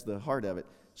 but that's the heart of it.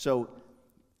 So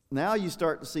now you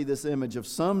start to see this image of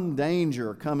some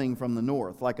danger coming from the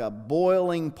north, like a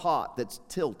boiling pot that's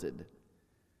tilted.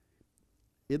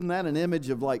 Isn't that an image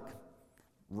of like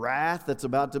wrath that's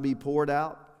about to be poured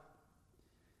out?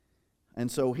 And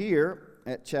so here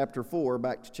at chapter 4,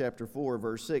 back to chapter 4,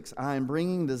 verse 6, I am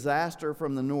bringing disaster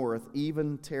from the north,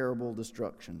 even terrible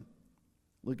destruction.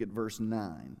 Look at verse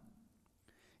 9.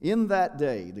 In that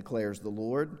day, declares the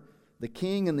Lord, the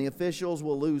king and the officials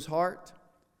will lose heart,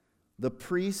 the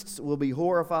priests will be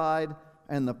horrified,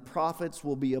 and the prophets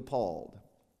will be appalled.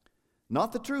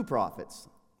 Not the true prophets,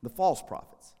 the false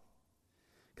prophets.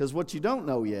 Because what you don't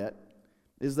know yet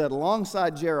is that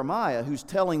alongside Jeremiah, who's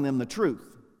telling them the truth,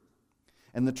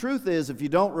 and the truth is, if you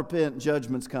don't repent,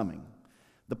 judgment's coming.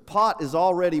 The pot is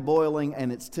already boiling and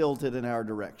it's tilted in our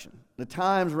direction. The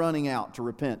time's running out to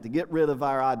repent, to get rid of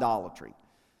our idolatry,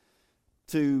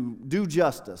 to do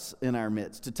justice in our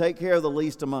midst, to take care of the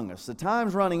least among us. The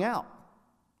time's running out.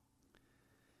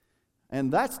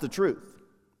 And that's the truth.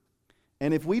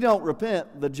 And if we don't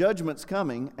repent, the judgment's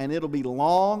coming, and it'll be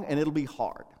long and it'll be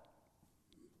hard.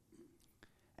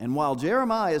 And while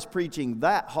Jeremiah is preaching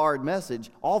that hard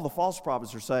message, all the false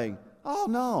prophets are saying, oh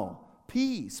no,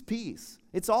 peace, peace.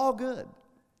 It's all good.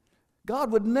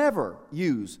 God would never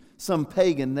use some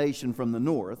pagan nation from the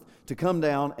north to come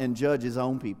down and judge his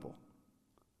own people.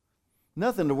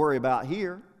 Nothing to worry about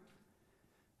here.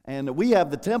 And we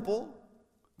have the temple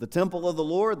of the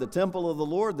Lord, the temple of the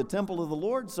Lord, the temple of the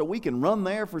Lord, so we can run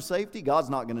there for safety.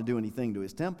 God's not going to do anything to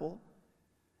his temple.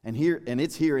 And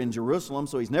it's here in Jerusalem,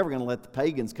 so he's never going to let the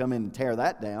pagans come in and tear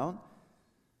that down.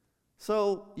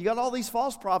 So you got all these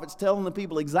false prophets telling the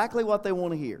people exactly what they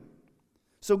want to hear.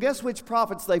 So guess which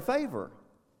prophets they favor?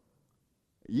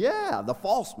 Yeah, the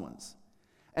false ones.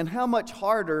 And how much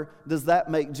harder does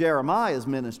that make Jeremiah's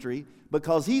ministry?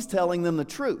 Because he's telling them the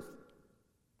truth.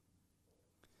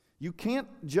 You can't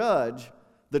judge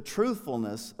the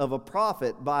truthfulness of a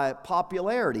prophet by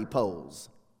popularity polls.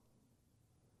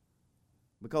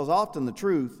 Because often the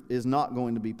truth is not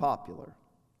going to be popular.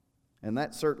 And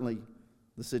that's certainly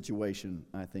the situation,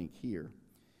 I think, here.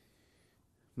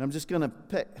 And I'm just going to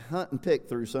hunt and pick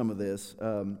through some of this.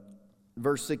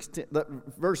 Verse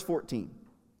 14.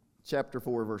 Chapter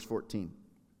 4, verse 14.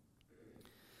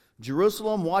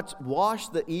 Jerusalem, wash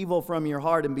the evil from your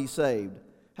heart and be saved.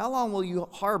 How long will you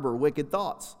harbor wicked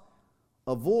thoughts?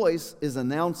 A voice is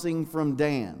announcing from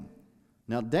Dan.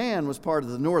 Now, Dan was part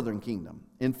of the northern kingdom.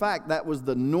 In fact, that was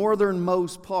the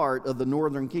northernmost part of the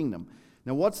northern kingdom.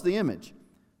 Now, what's the image?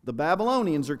 The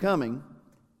Babylonians are coming.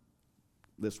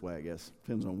 This way, I guess.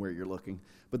 Depends on where you're looking.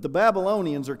 But the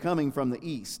Babylonians are coming from the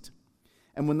east.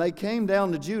 And when they came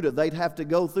down to Judah, they'd have to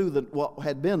go through what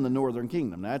had been the northern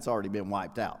kingdom. Now, that's already been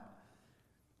wiped out.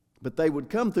 But they would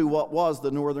come through what was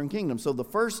the northern kingdom. So the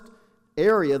first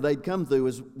area they'd come through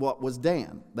is what was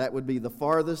Dan. That would be the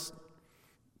farthest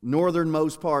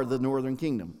northernmost part of the northern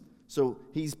kingdom. So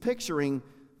he's picturing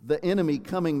the enemy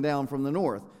coming down from the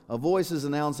north. A voice is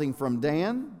announcing from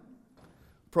Dan,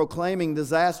 proclaiming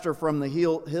disaster from the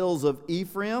hills of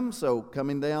Ephraim. So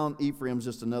coming down, Ephraim's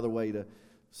just another way to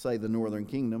say the northern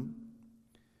kingdom.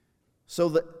 So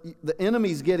the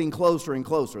enemy's getting closer and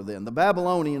closer then. The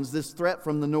Babylonians, this threat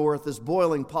from the north, this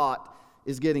boiling pot,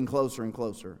 is getting closer and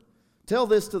closer. Tell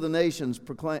this to the nations,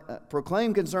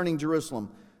 proclaim concerning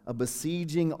Jerusalem, a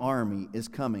besieging army is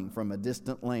coming from a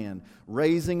distant land,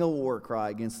 raising a war cry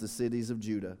against the cities of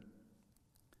Judah.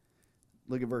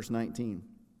 Look at verse 19.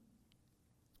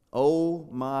 Oh,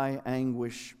 my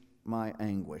anguish,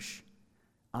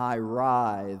 I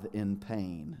writhe in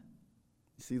pain.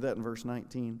 You see that in verse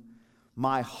 19?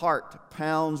 My heart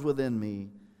pounds within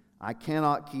me. I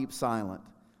cannot keep silent,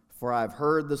 for I've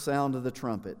heard the sound of the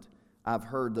trumpet. I've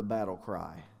heard the battle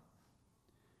cry.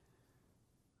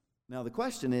 Now the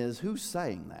question is, who's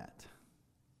saying that?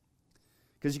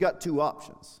 Because you got two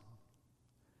options.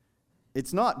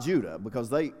 It's not Judah, because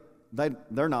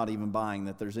they're not even buying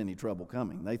that there's any trouble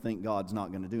coming. They think God's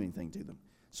not going to do anything to them.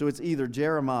 So it's either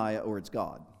Jeremiah or it's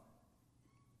God.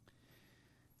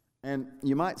 And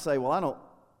you might say, well,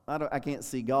 I can't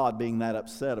see God being that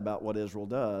upset about what Israel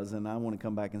does. And I want to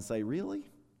come back and say, really?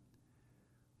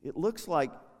 it looks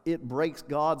like it breaks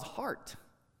God's heart.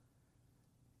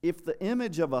 If the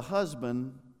image of a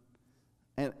husband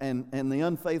and the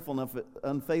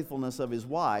unfaithfulness of his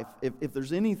wife, if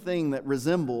there's anything that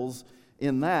resembles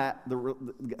in that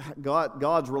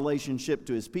God's relationship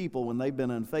to his people when they've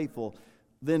been unfaithful,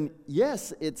 then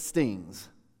yes, it stings.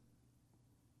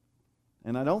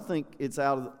 And I don't think it's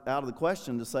out of the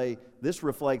question to say this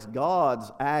reflects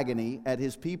God's agony at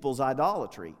his people's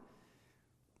idolatry.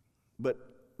 But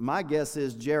my guess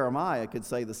is Jeremiah could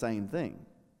say the same thing.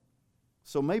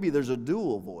 So maybe there's a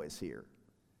dual voice here.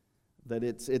 That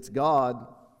it's God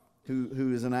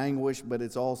who is in anguish, but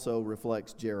it also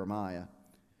reflects Jeremiah.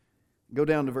 Go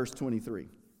down to verse 23.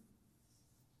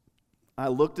 I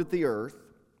looked at the earth,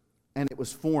 and it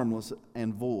was formless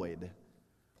and void.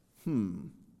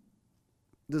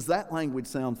 Does that language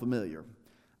sound familiar?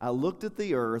 I looked at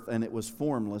the earth, and it was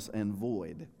formless and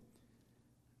void.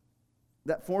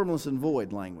 That formless and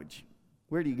void language,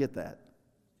 where do you get that?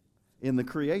 In the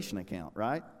creation account,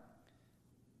 right?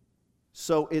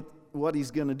 So what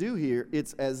he's going to do here,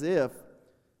 it's as if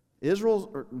Judah's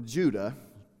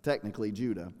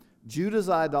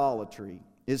idolatry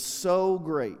is so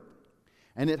great,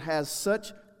 and it has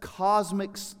such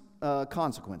cosmic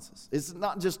consequences. It's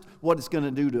not just what it's going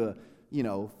to do to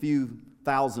a few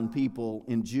thousand people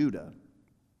in Judah.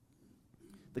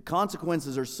 The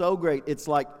consequences are so great, it's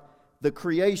like the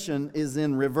creation is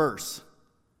in reverse.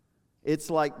 It's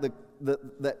like that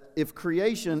if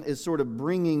creation is sort of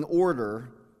bringing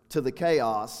order to the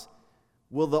chaos,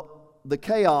 well, the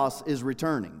chaos is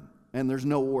returning, and there's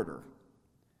no order.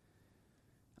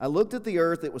 I looked at the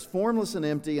earth, it was formless and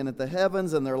empty, and at the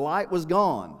heavens, and their light was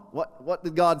gone. What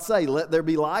did God say? Let there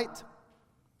be light?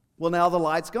 Well, now the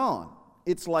light's gone.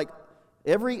 It's like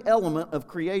every element of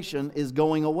creation is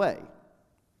going away.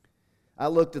 I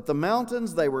looked at the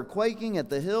mountains, they were quaking. At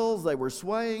the hills, they were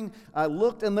swaying. I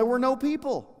looked, and there were no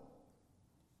people.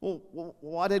 Well,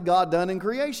 what had God done in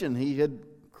creation? He had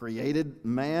created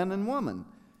man and woman.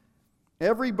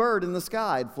 Every bird in the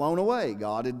sky had flown away.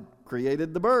 God had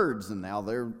created the birds, and now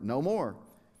they're no more.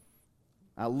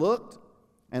 I looked,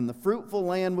 and the fruitful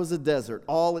land was a desert.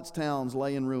 All its towns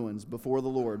lay in ruins before the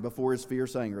Lord, before his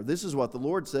fierce anger. This is what the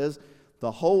Lord says: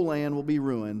 the whole land will be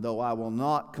ruined, though I will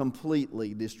not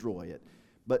completely destroy it.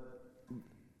 But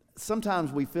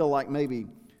sometimes we feel like maybe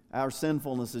our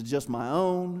sinfulness is just my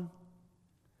own.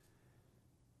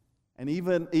 And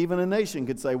even a nation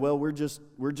could say, well, we're just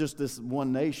this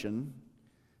one nation.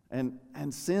 And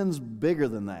sin's bigger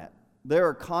than that. There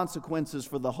are consequences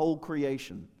for the whole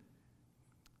creation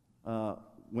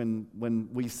when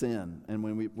we sin and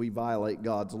when we violate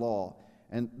God's law.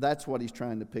 And that's what he's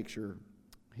trying to picture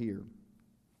here.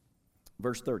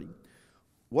 Verse 30.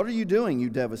 What are you doing, you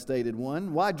devastated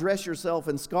one? Why dress yourself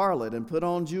in scarlet and put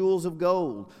on jewels of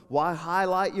gold? Why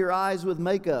highlight your eyes with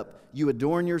makeup? You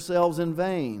adorn yourselves in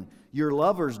vain. Your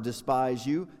lovers despise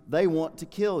you. They want to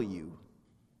kill you.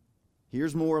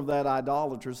 Here's more of that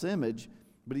idolatrous image.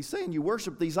 But he's saying you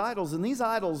worship these idols, and these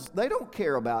idols, they don't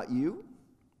care about you.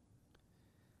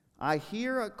 I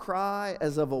hear a cry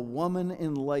as of a woman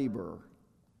in labor.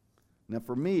 Now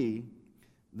for me,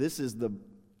 this is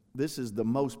the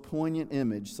most poignant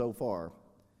image so far.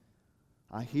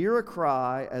 I hear a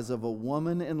cry as of a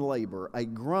woman in labor, a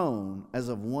groan as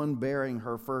of one bearing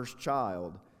her first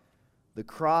child, the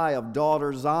cry of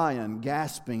daughter Zion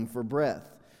gasping for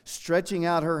breath, stretching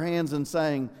out her hands and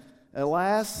saying,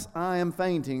 alas, I am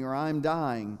fainting, or I am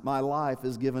dying. My life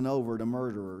is given over to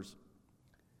murderers.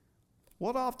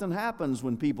 What often happens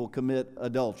when people commit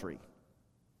adultery?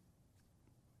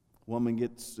 Woman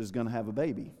is going to have a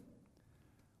baby.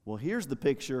 Well, here's the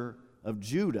picture of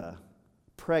Judah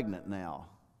pregnant now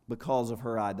because of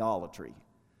her idolatry.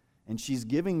 And she's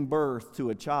giving birth to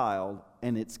a child,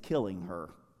 and it's killing her.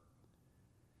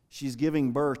 She's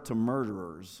giving birth to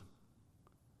murderers.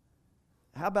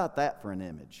 How about that for an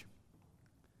image?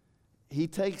 He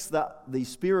takes the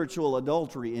spiritual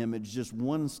adultery image just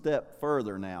one step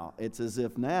further now. It's as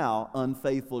if now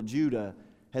unfaithful Judah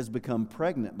has become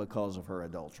pregnant because of her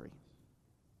adultery.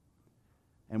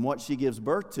 And what she gives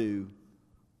birth to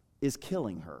is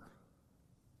killing her.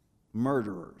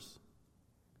 Murderers.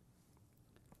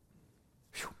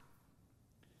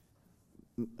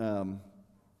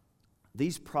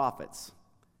 These prophets,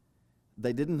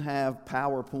 they didn't have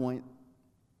PowerPoint.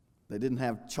 They didn't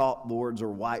have chalkboards or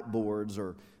whiteboards,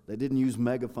 or they didn't use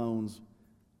megaphones.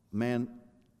 Man,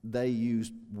 they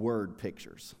used word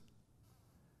pictures.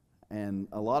 And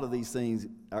a lot of these things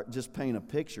are just paint a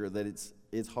picture that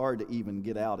it's hard to even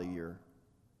get out of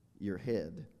your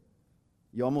head.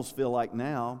 You almost feel like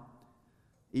now,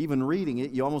 even reading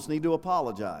it, you almost need to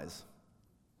apologize.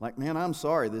 Like, man, I'm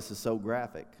sorry this is so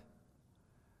graphic.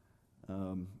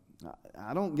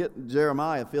 I don't get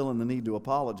Jeremiah feeling the need to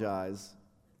apologize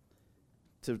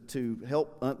to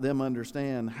help them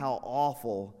understand how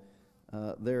awful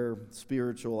their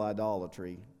spiritual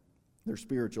idolatry, their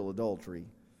spiritual adultery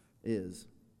is.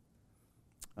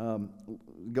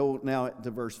 Go now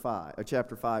to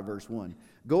chapter 5, verse 1.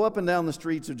 Go up and down the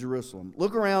streets of Jerusalem.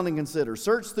 Look around and consider.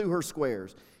 Search through her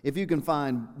squares. If you can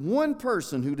find one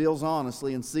person who deals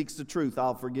honestly and seeks the truth,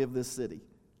 I'll forgive this city.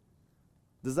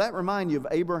 Does that remind you of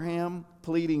Abraham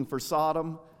pleading for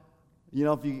Sodom? You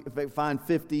know, if they find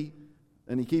 50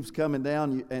 and he keeps coming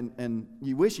down, and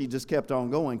you wish he just kept on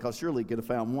going, because surely he could have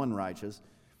found one righteous.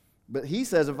 But he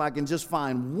says, if I can just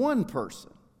find one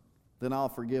person, then I'll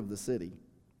forgive the city.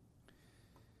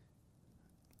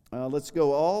 Let's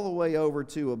go all the way over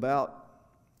to about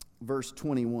verse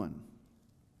 21.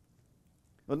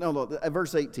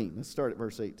 Verse 18. Let's start at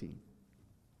verse 18.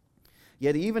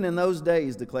 Yet even in those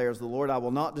days, declares the Lord, I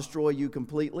will not destroy you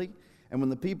completely. And when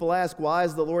the people ask, why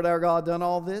has the Lord our God done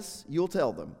all this? You'll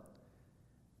tell them,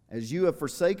 as you have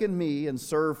forsaken me and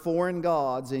served foreign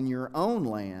gods in your own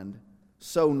land,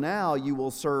 so now you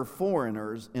will serve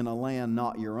foreigners in a land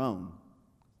not your own.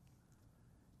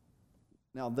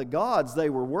 Now, the gods they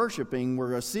were worshiping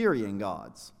were Assyrian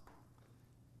gods.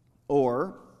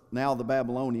 Or, now the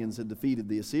Babylonians had defeated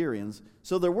the Assyrians.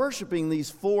 So they're worshiping these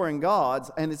foreign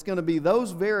gods, and it's going to be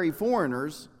those very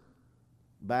foreigners,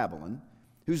 Babylon,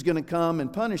 who's going to come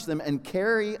and punish them and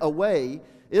carry away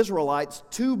Israelites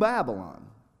to Babylon.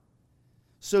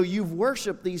 So you've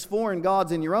worshiped these foreign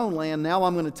gods in your own land. Now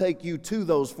I'm going to take you to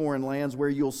those foreign lands where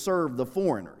you'll serve the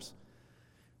foreigners,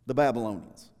 the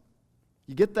Babylonians.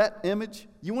 You get that image?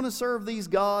 You want to serve these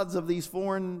gods of these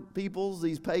foreign peoples,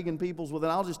 these pagan peoples? Well, then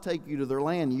I'll just take you to their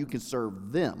land and you can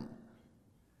serve them.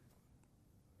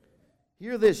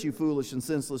 Hear this, you foolish and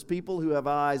senseless people who have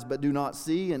eyes but do not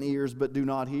see and ears but do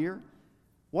not hear.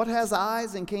 What has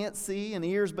eyes and can't see and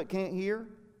ears but can't hear?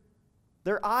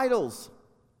 They're idols.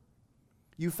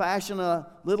 You fashion a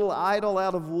little idol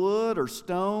out of wood or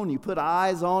stone. You put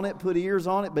eyes on it, put ears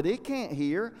on it, but it can't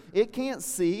hear. It can't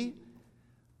see.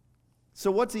 So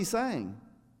what's he saying?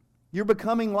 You're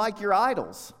becoming like your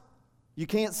idols. You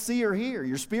can't see or hear.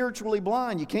 You're spiritually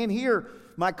blind. You can't hear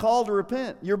my call to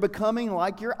repent. You're becoming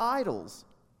like your idols,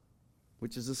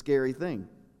 which is a scary thing.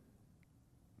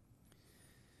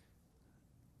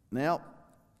 Now,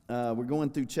 we're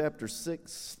going through chapter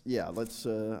 6. Yeah, let's,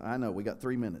 I know, we got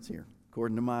 3 minutes here,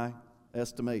 according to my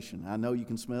estimation. I know you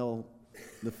can smell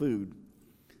the food.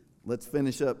 Let's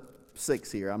finish up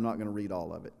 6 here. I'm not going to read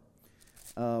all of it.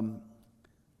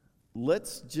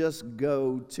 Let's just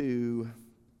go to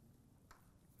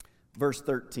verse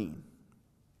 13.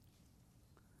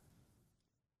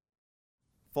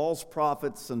 False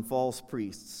prophets and false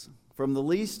priests. From the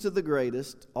least to the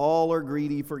greatest, all are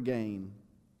greedy for gain.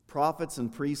 Prophets and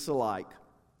priests alike,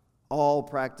 all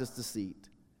practice deceit.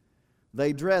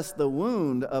 They dress the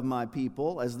wound of my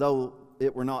people as though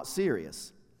it were not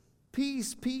serious.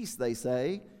 Peace, peace, they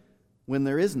say, when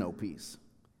there is no peace.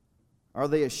 Are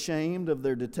they ashamed of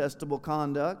their detestable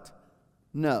conduct?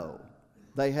 No,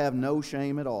 they have no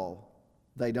shame at all.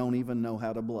 They don't even know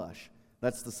how to blush.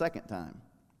 That's the second time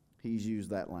he's used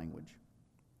that language.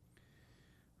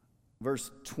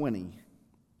 Verse 20.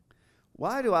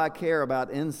 Why do I care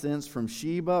about incense from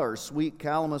Sheba or sweet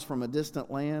calamus from a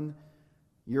distant land?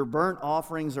 Your burnt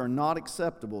offerings are not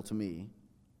acceptable to me.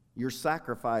 Your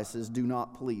sacrifices do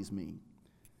not please me.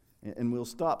 And we'll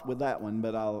stop with that one,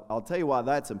 but I'll tell you why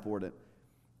that's important.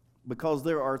 Because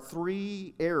there are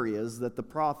 3 areas that the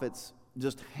prophets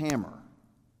just hammer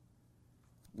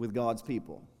with God's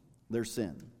people, their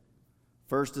sin.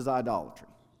 First is idolatry.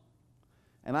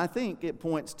 And I think it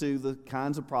points to the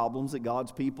kinds of problems that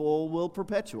God's people will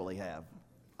perpetually have.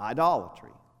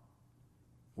 Idolatry.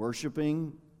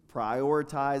 Worshiping,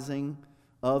 prioritizing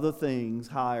other things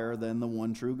higher than the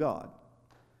one true God.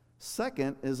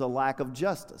 Second is a lack of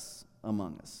justice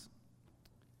among us.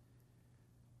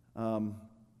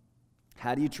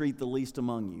 How do you treat the least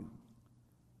among you?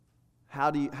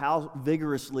 How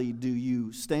vigorously do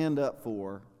you stand up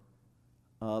for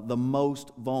the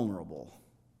most vulnerable,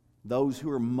 those who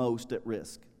are most at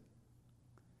risk?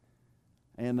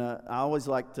 And I always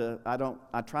like to,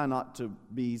 I try not to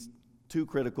be too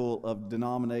critical of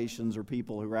denominations or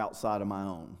people who are outside of my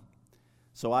own.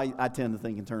 So I tend to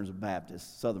think in terms of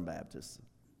Baptists, Southern Baptists,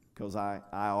 because I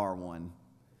are one.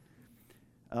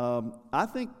 I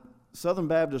think Southern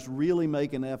Baptists really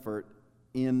make an effort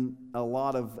in a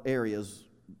lot of areas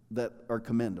that are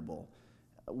commendable.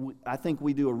 I think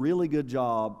we do a really good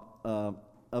job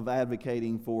of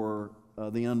advocating for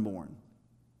the unborn.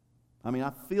 I mean,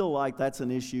 I feel like that's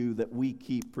an issue that we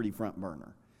keep pretty front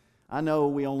burner. I know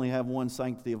we only have one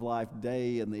Sanctity of Life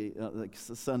day and the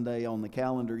Sunday on the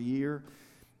calendar year,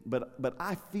 but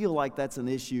I feel like that's an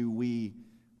issue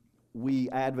we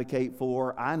advocate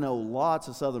for. I know lots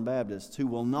of Southern Baptists who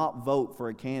will not vote for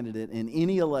a candidate in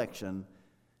any election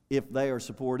if they are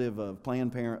supportive of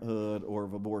Planned Parenthood or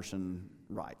of abortion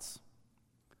rights.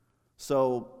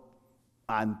 So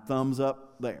I'm thumbs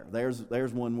up there.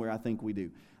 There's one where I think we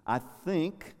do. I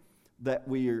think that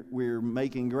we're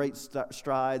making great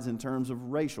strides in terms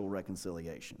of racial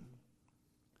reconciliation.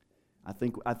 I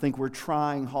think we're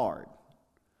trying hard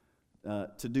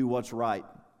to do what's right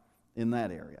in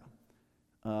that area.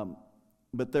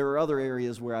 But there are other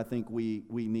areas where I think we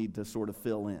need to sort of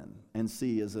fill in and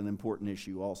see as an important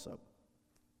issue also.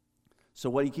 So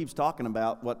what he keeps talking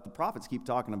about, what the prophets keep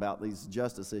talking about, these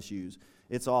justice issues,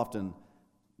 it's often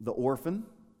the orphan.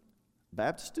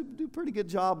 Baptists do a pretty good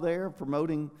job there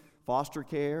promoting foster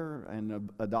care and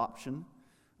adoption.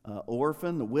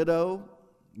 Orphan, the widow,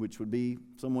 which would be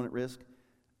someone at risk,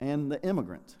 and the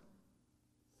immigrant.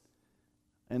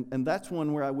 And that's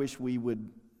one where I wish we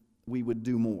would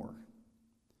do more.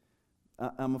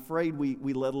 I'm afraid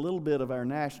we let a little bit of our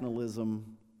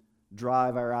nationalism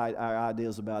drive our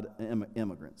ideas about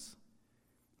immigrants.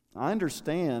 I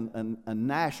understand a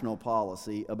national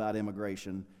policy about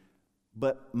immigration,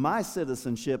 but my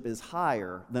citizenship is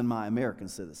higher than my American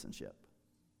citizenship.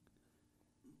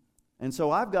 And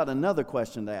so I've got another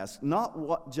question to ask, not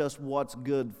what's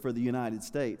good for the United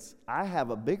States. I have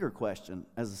a bigger question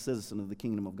as a citizen of the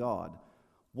kingdom of God.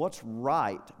 What's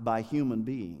right by human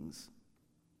beings?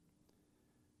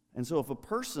 And so if a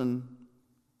person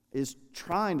is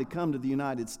trying to come to the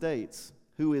United States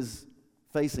who is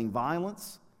facing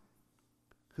violence,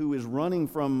 who is running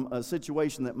from a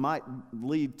situation that might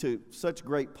lead to such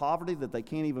great poverty that they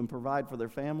can't even provide for their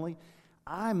family,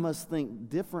 I must think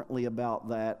differently about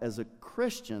that as a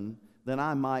Christian than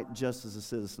I might just as a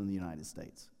citizen of the United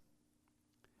States.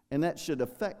 And that should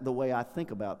affect the way I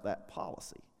think about that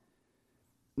policy.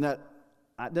 Now,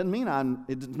 it doesn't mean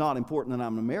it's not important that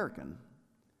I'm an American,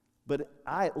 but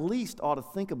I at least ought to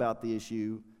think about the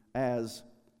issue as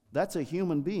that's a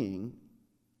human being,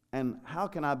 and how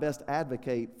can I best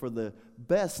advocate for the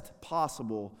best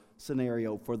possible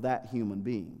scenario for that human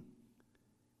being?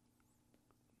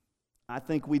 I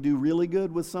think we do really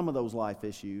good with some of those life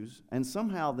issues, and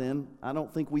somehow then I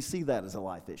don't think we see that as a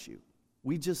life issue.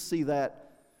 We just see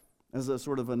that as a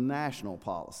sort of a national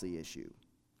policy issue.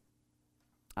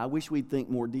 I wish we'd think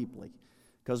more deeply,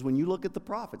 because when you look at the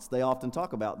prophets, they often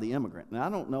talk about the immigrant. Now, I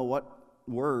don't know what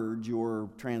word your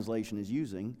translation is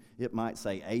using. It might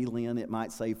say alien, it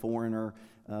might say foreigner.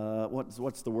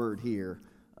 What's the word here?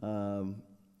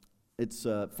 It's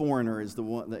foreigner is the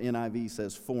one. The NIV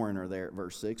says foreigner there at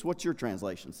verse 6. What's your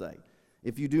translation say?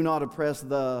 If you do not oppress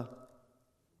the,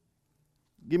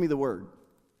 give me the word.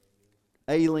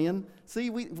 Alien. See,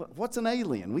 what's an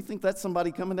alien? We think that's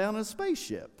somebody coming down in a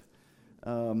spaceship.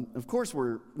 Of course,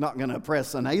 we're not going to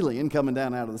oppress an alien coming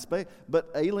down out of the space, but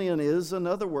alien is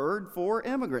another word for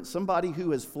immigrant, somebody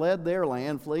who has fled their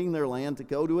land, fleeing their land to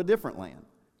go to a different land.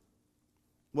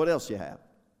 What else you have?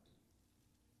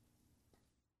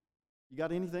 You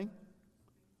got anything?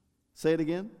 Say it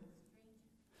again.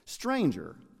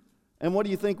 Stranger. And what do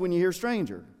you think when you hear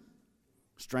stranger?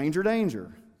 Stranger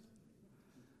danger.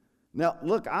 Now,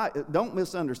 look, don't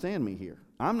misunderstand me here.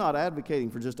 I'm not advocating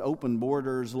for just open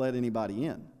borders, let anybody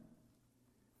in.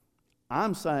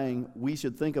 I'm saying we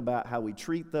should think about how we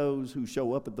treat those who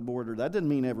show up at the border. That doesn't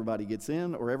mean everybody gets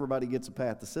in or everybody gets a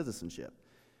path to citizenship.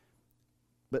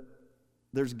 But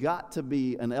there's got to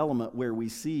be an element where we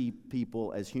see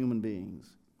people as human beings,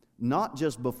 not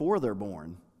just before they're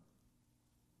born,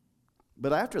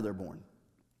 but after they're born.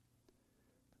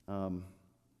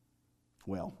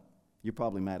 Well, you're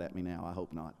probably mad at me now. I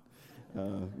hope not.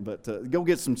 But go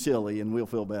get some chili and we'll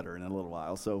feel better in a little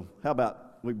while. So how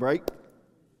about we break?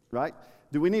 Right?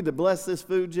 Do we need to bless this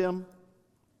food, Jim?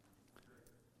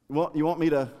 You want me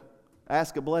to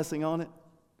ask a blessing on it?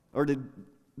 Or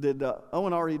did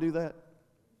Owen already do that?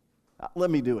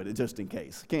 Let me do it just in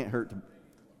case. Can't hurt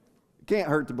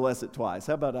to bless it twice.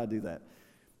 How about I do that?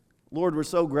 Lord, we're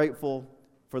so grateful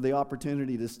for the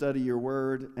opportunity to study your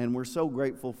word, and we're so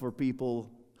grateful for people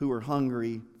who are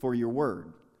hungry for your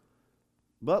word.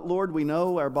 But, Lord, we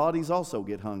know our bodies also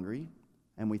get hungry,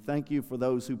 and we thank you for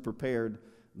those who prepared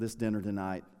this dinner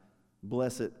tonight.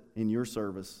 Bless it in your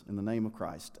service. In the name of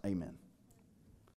Christ, amen.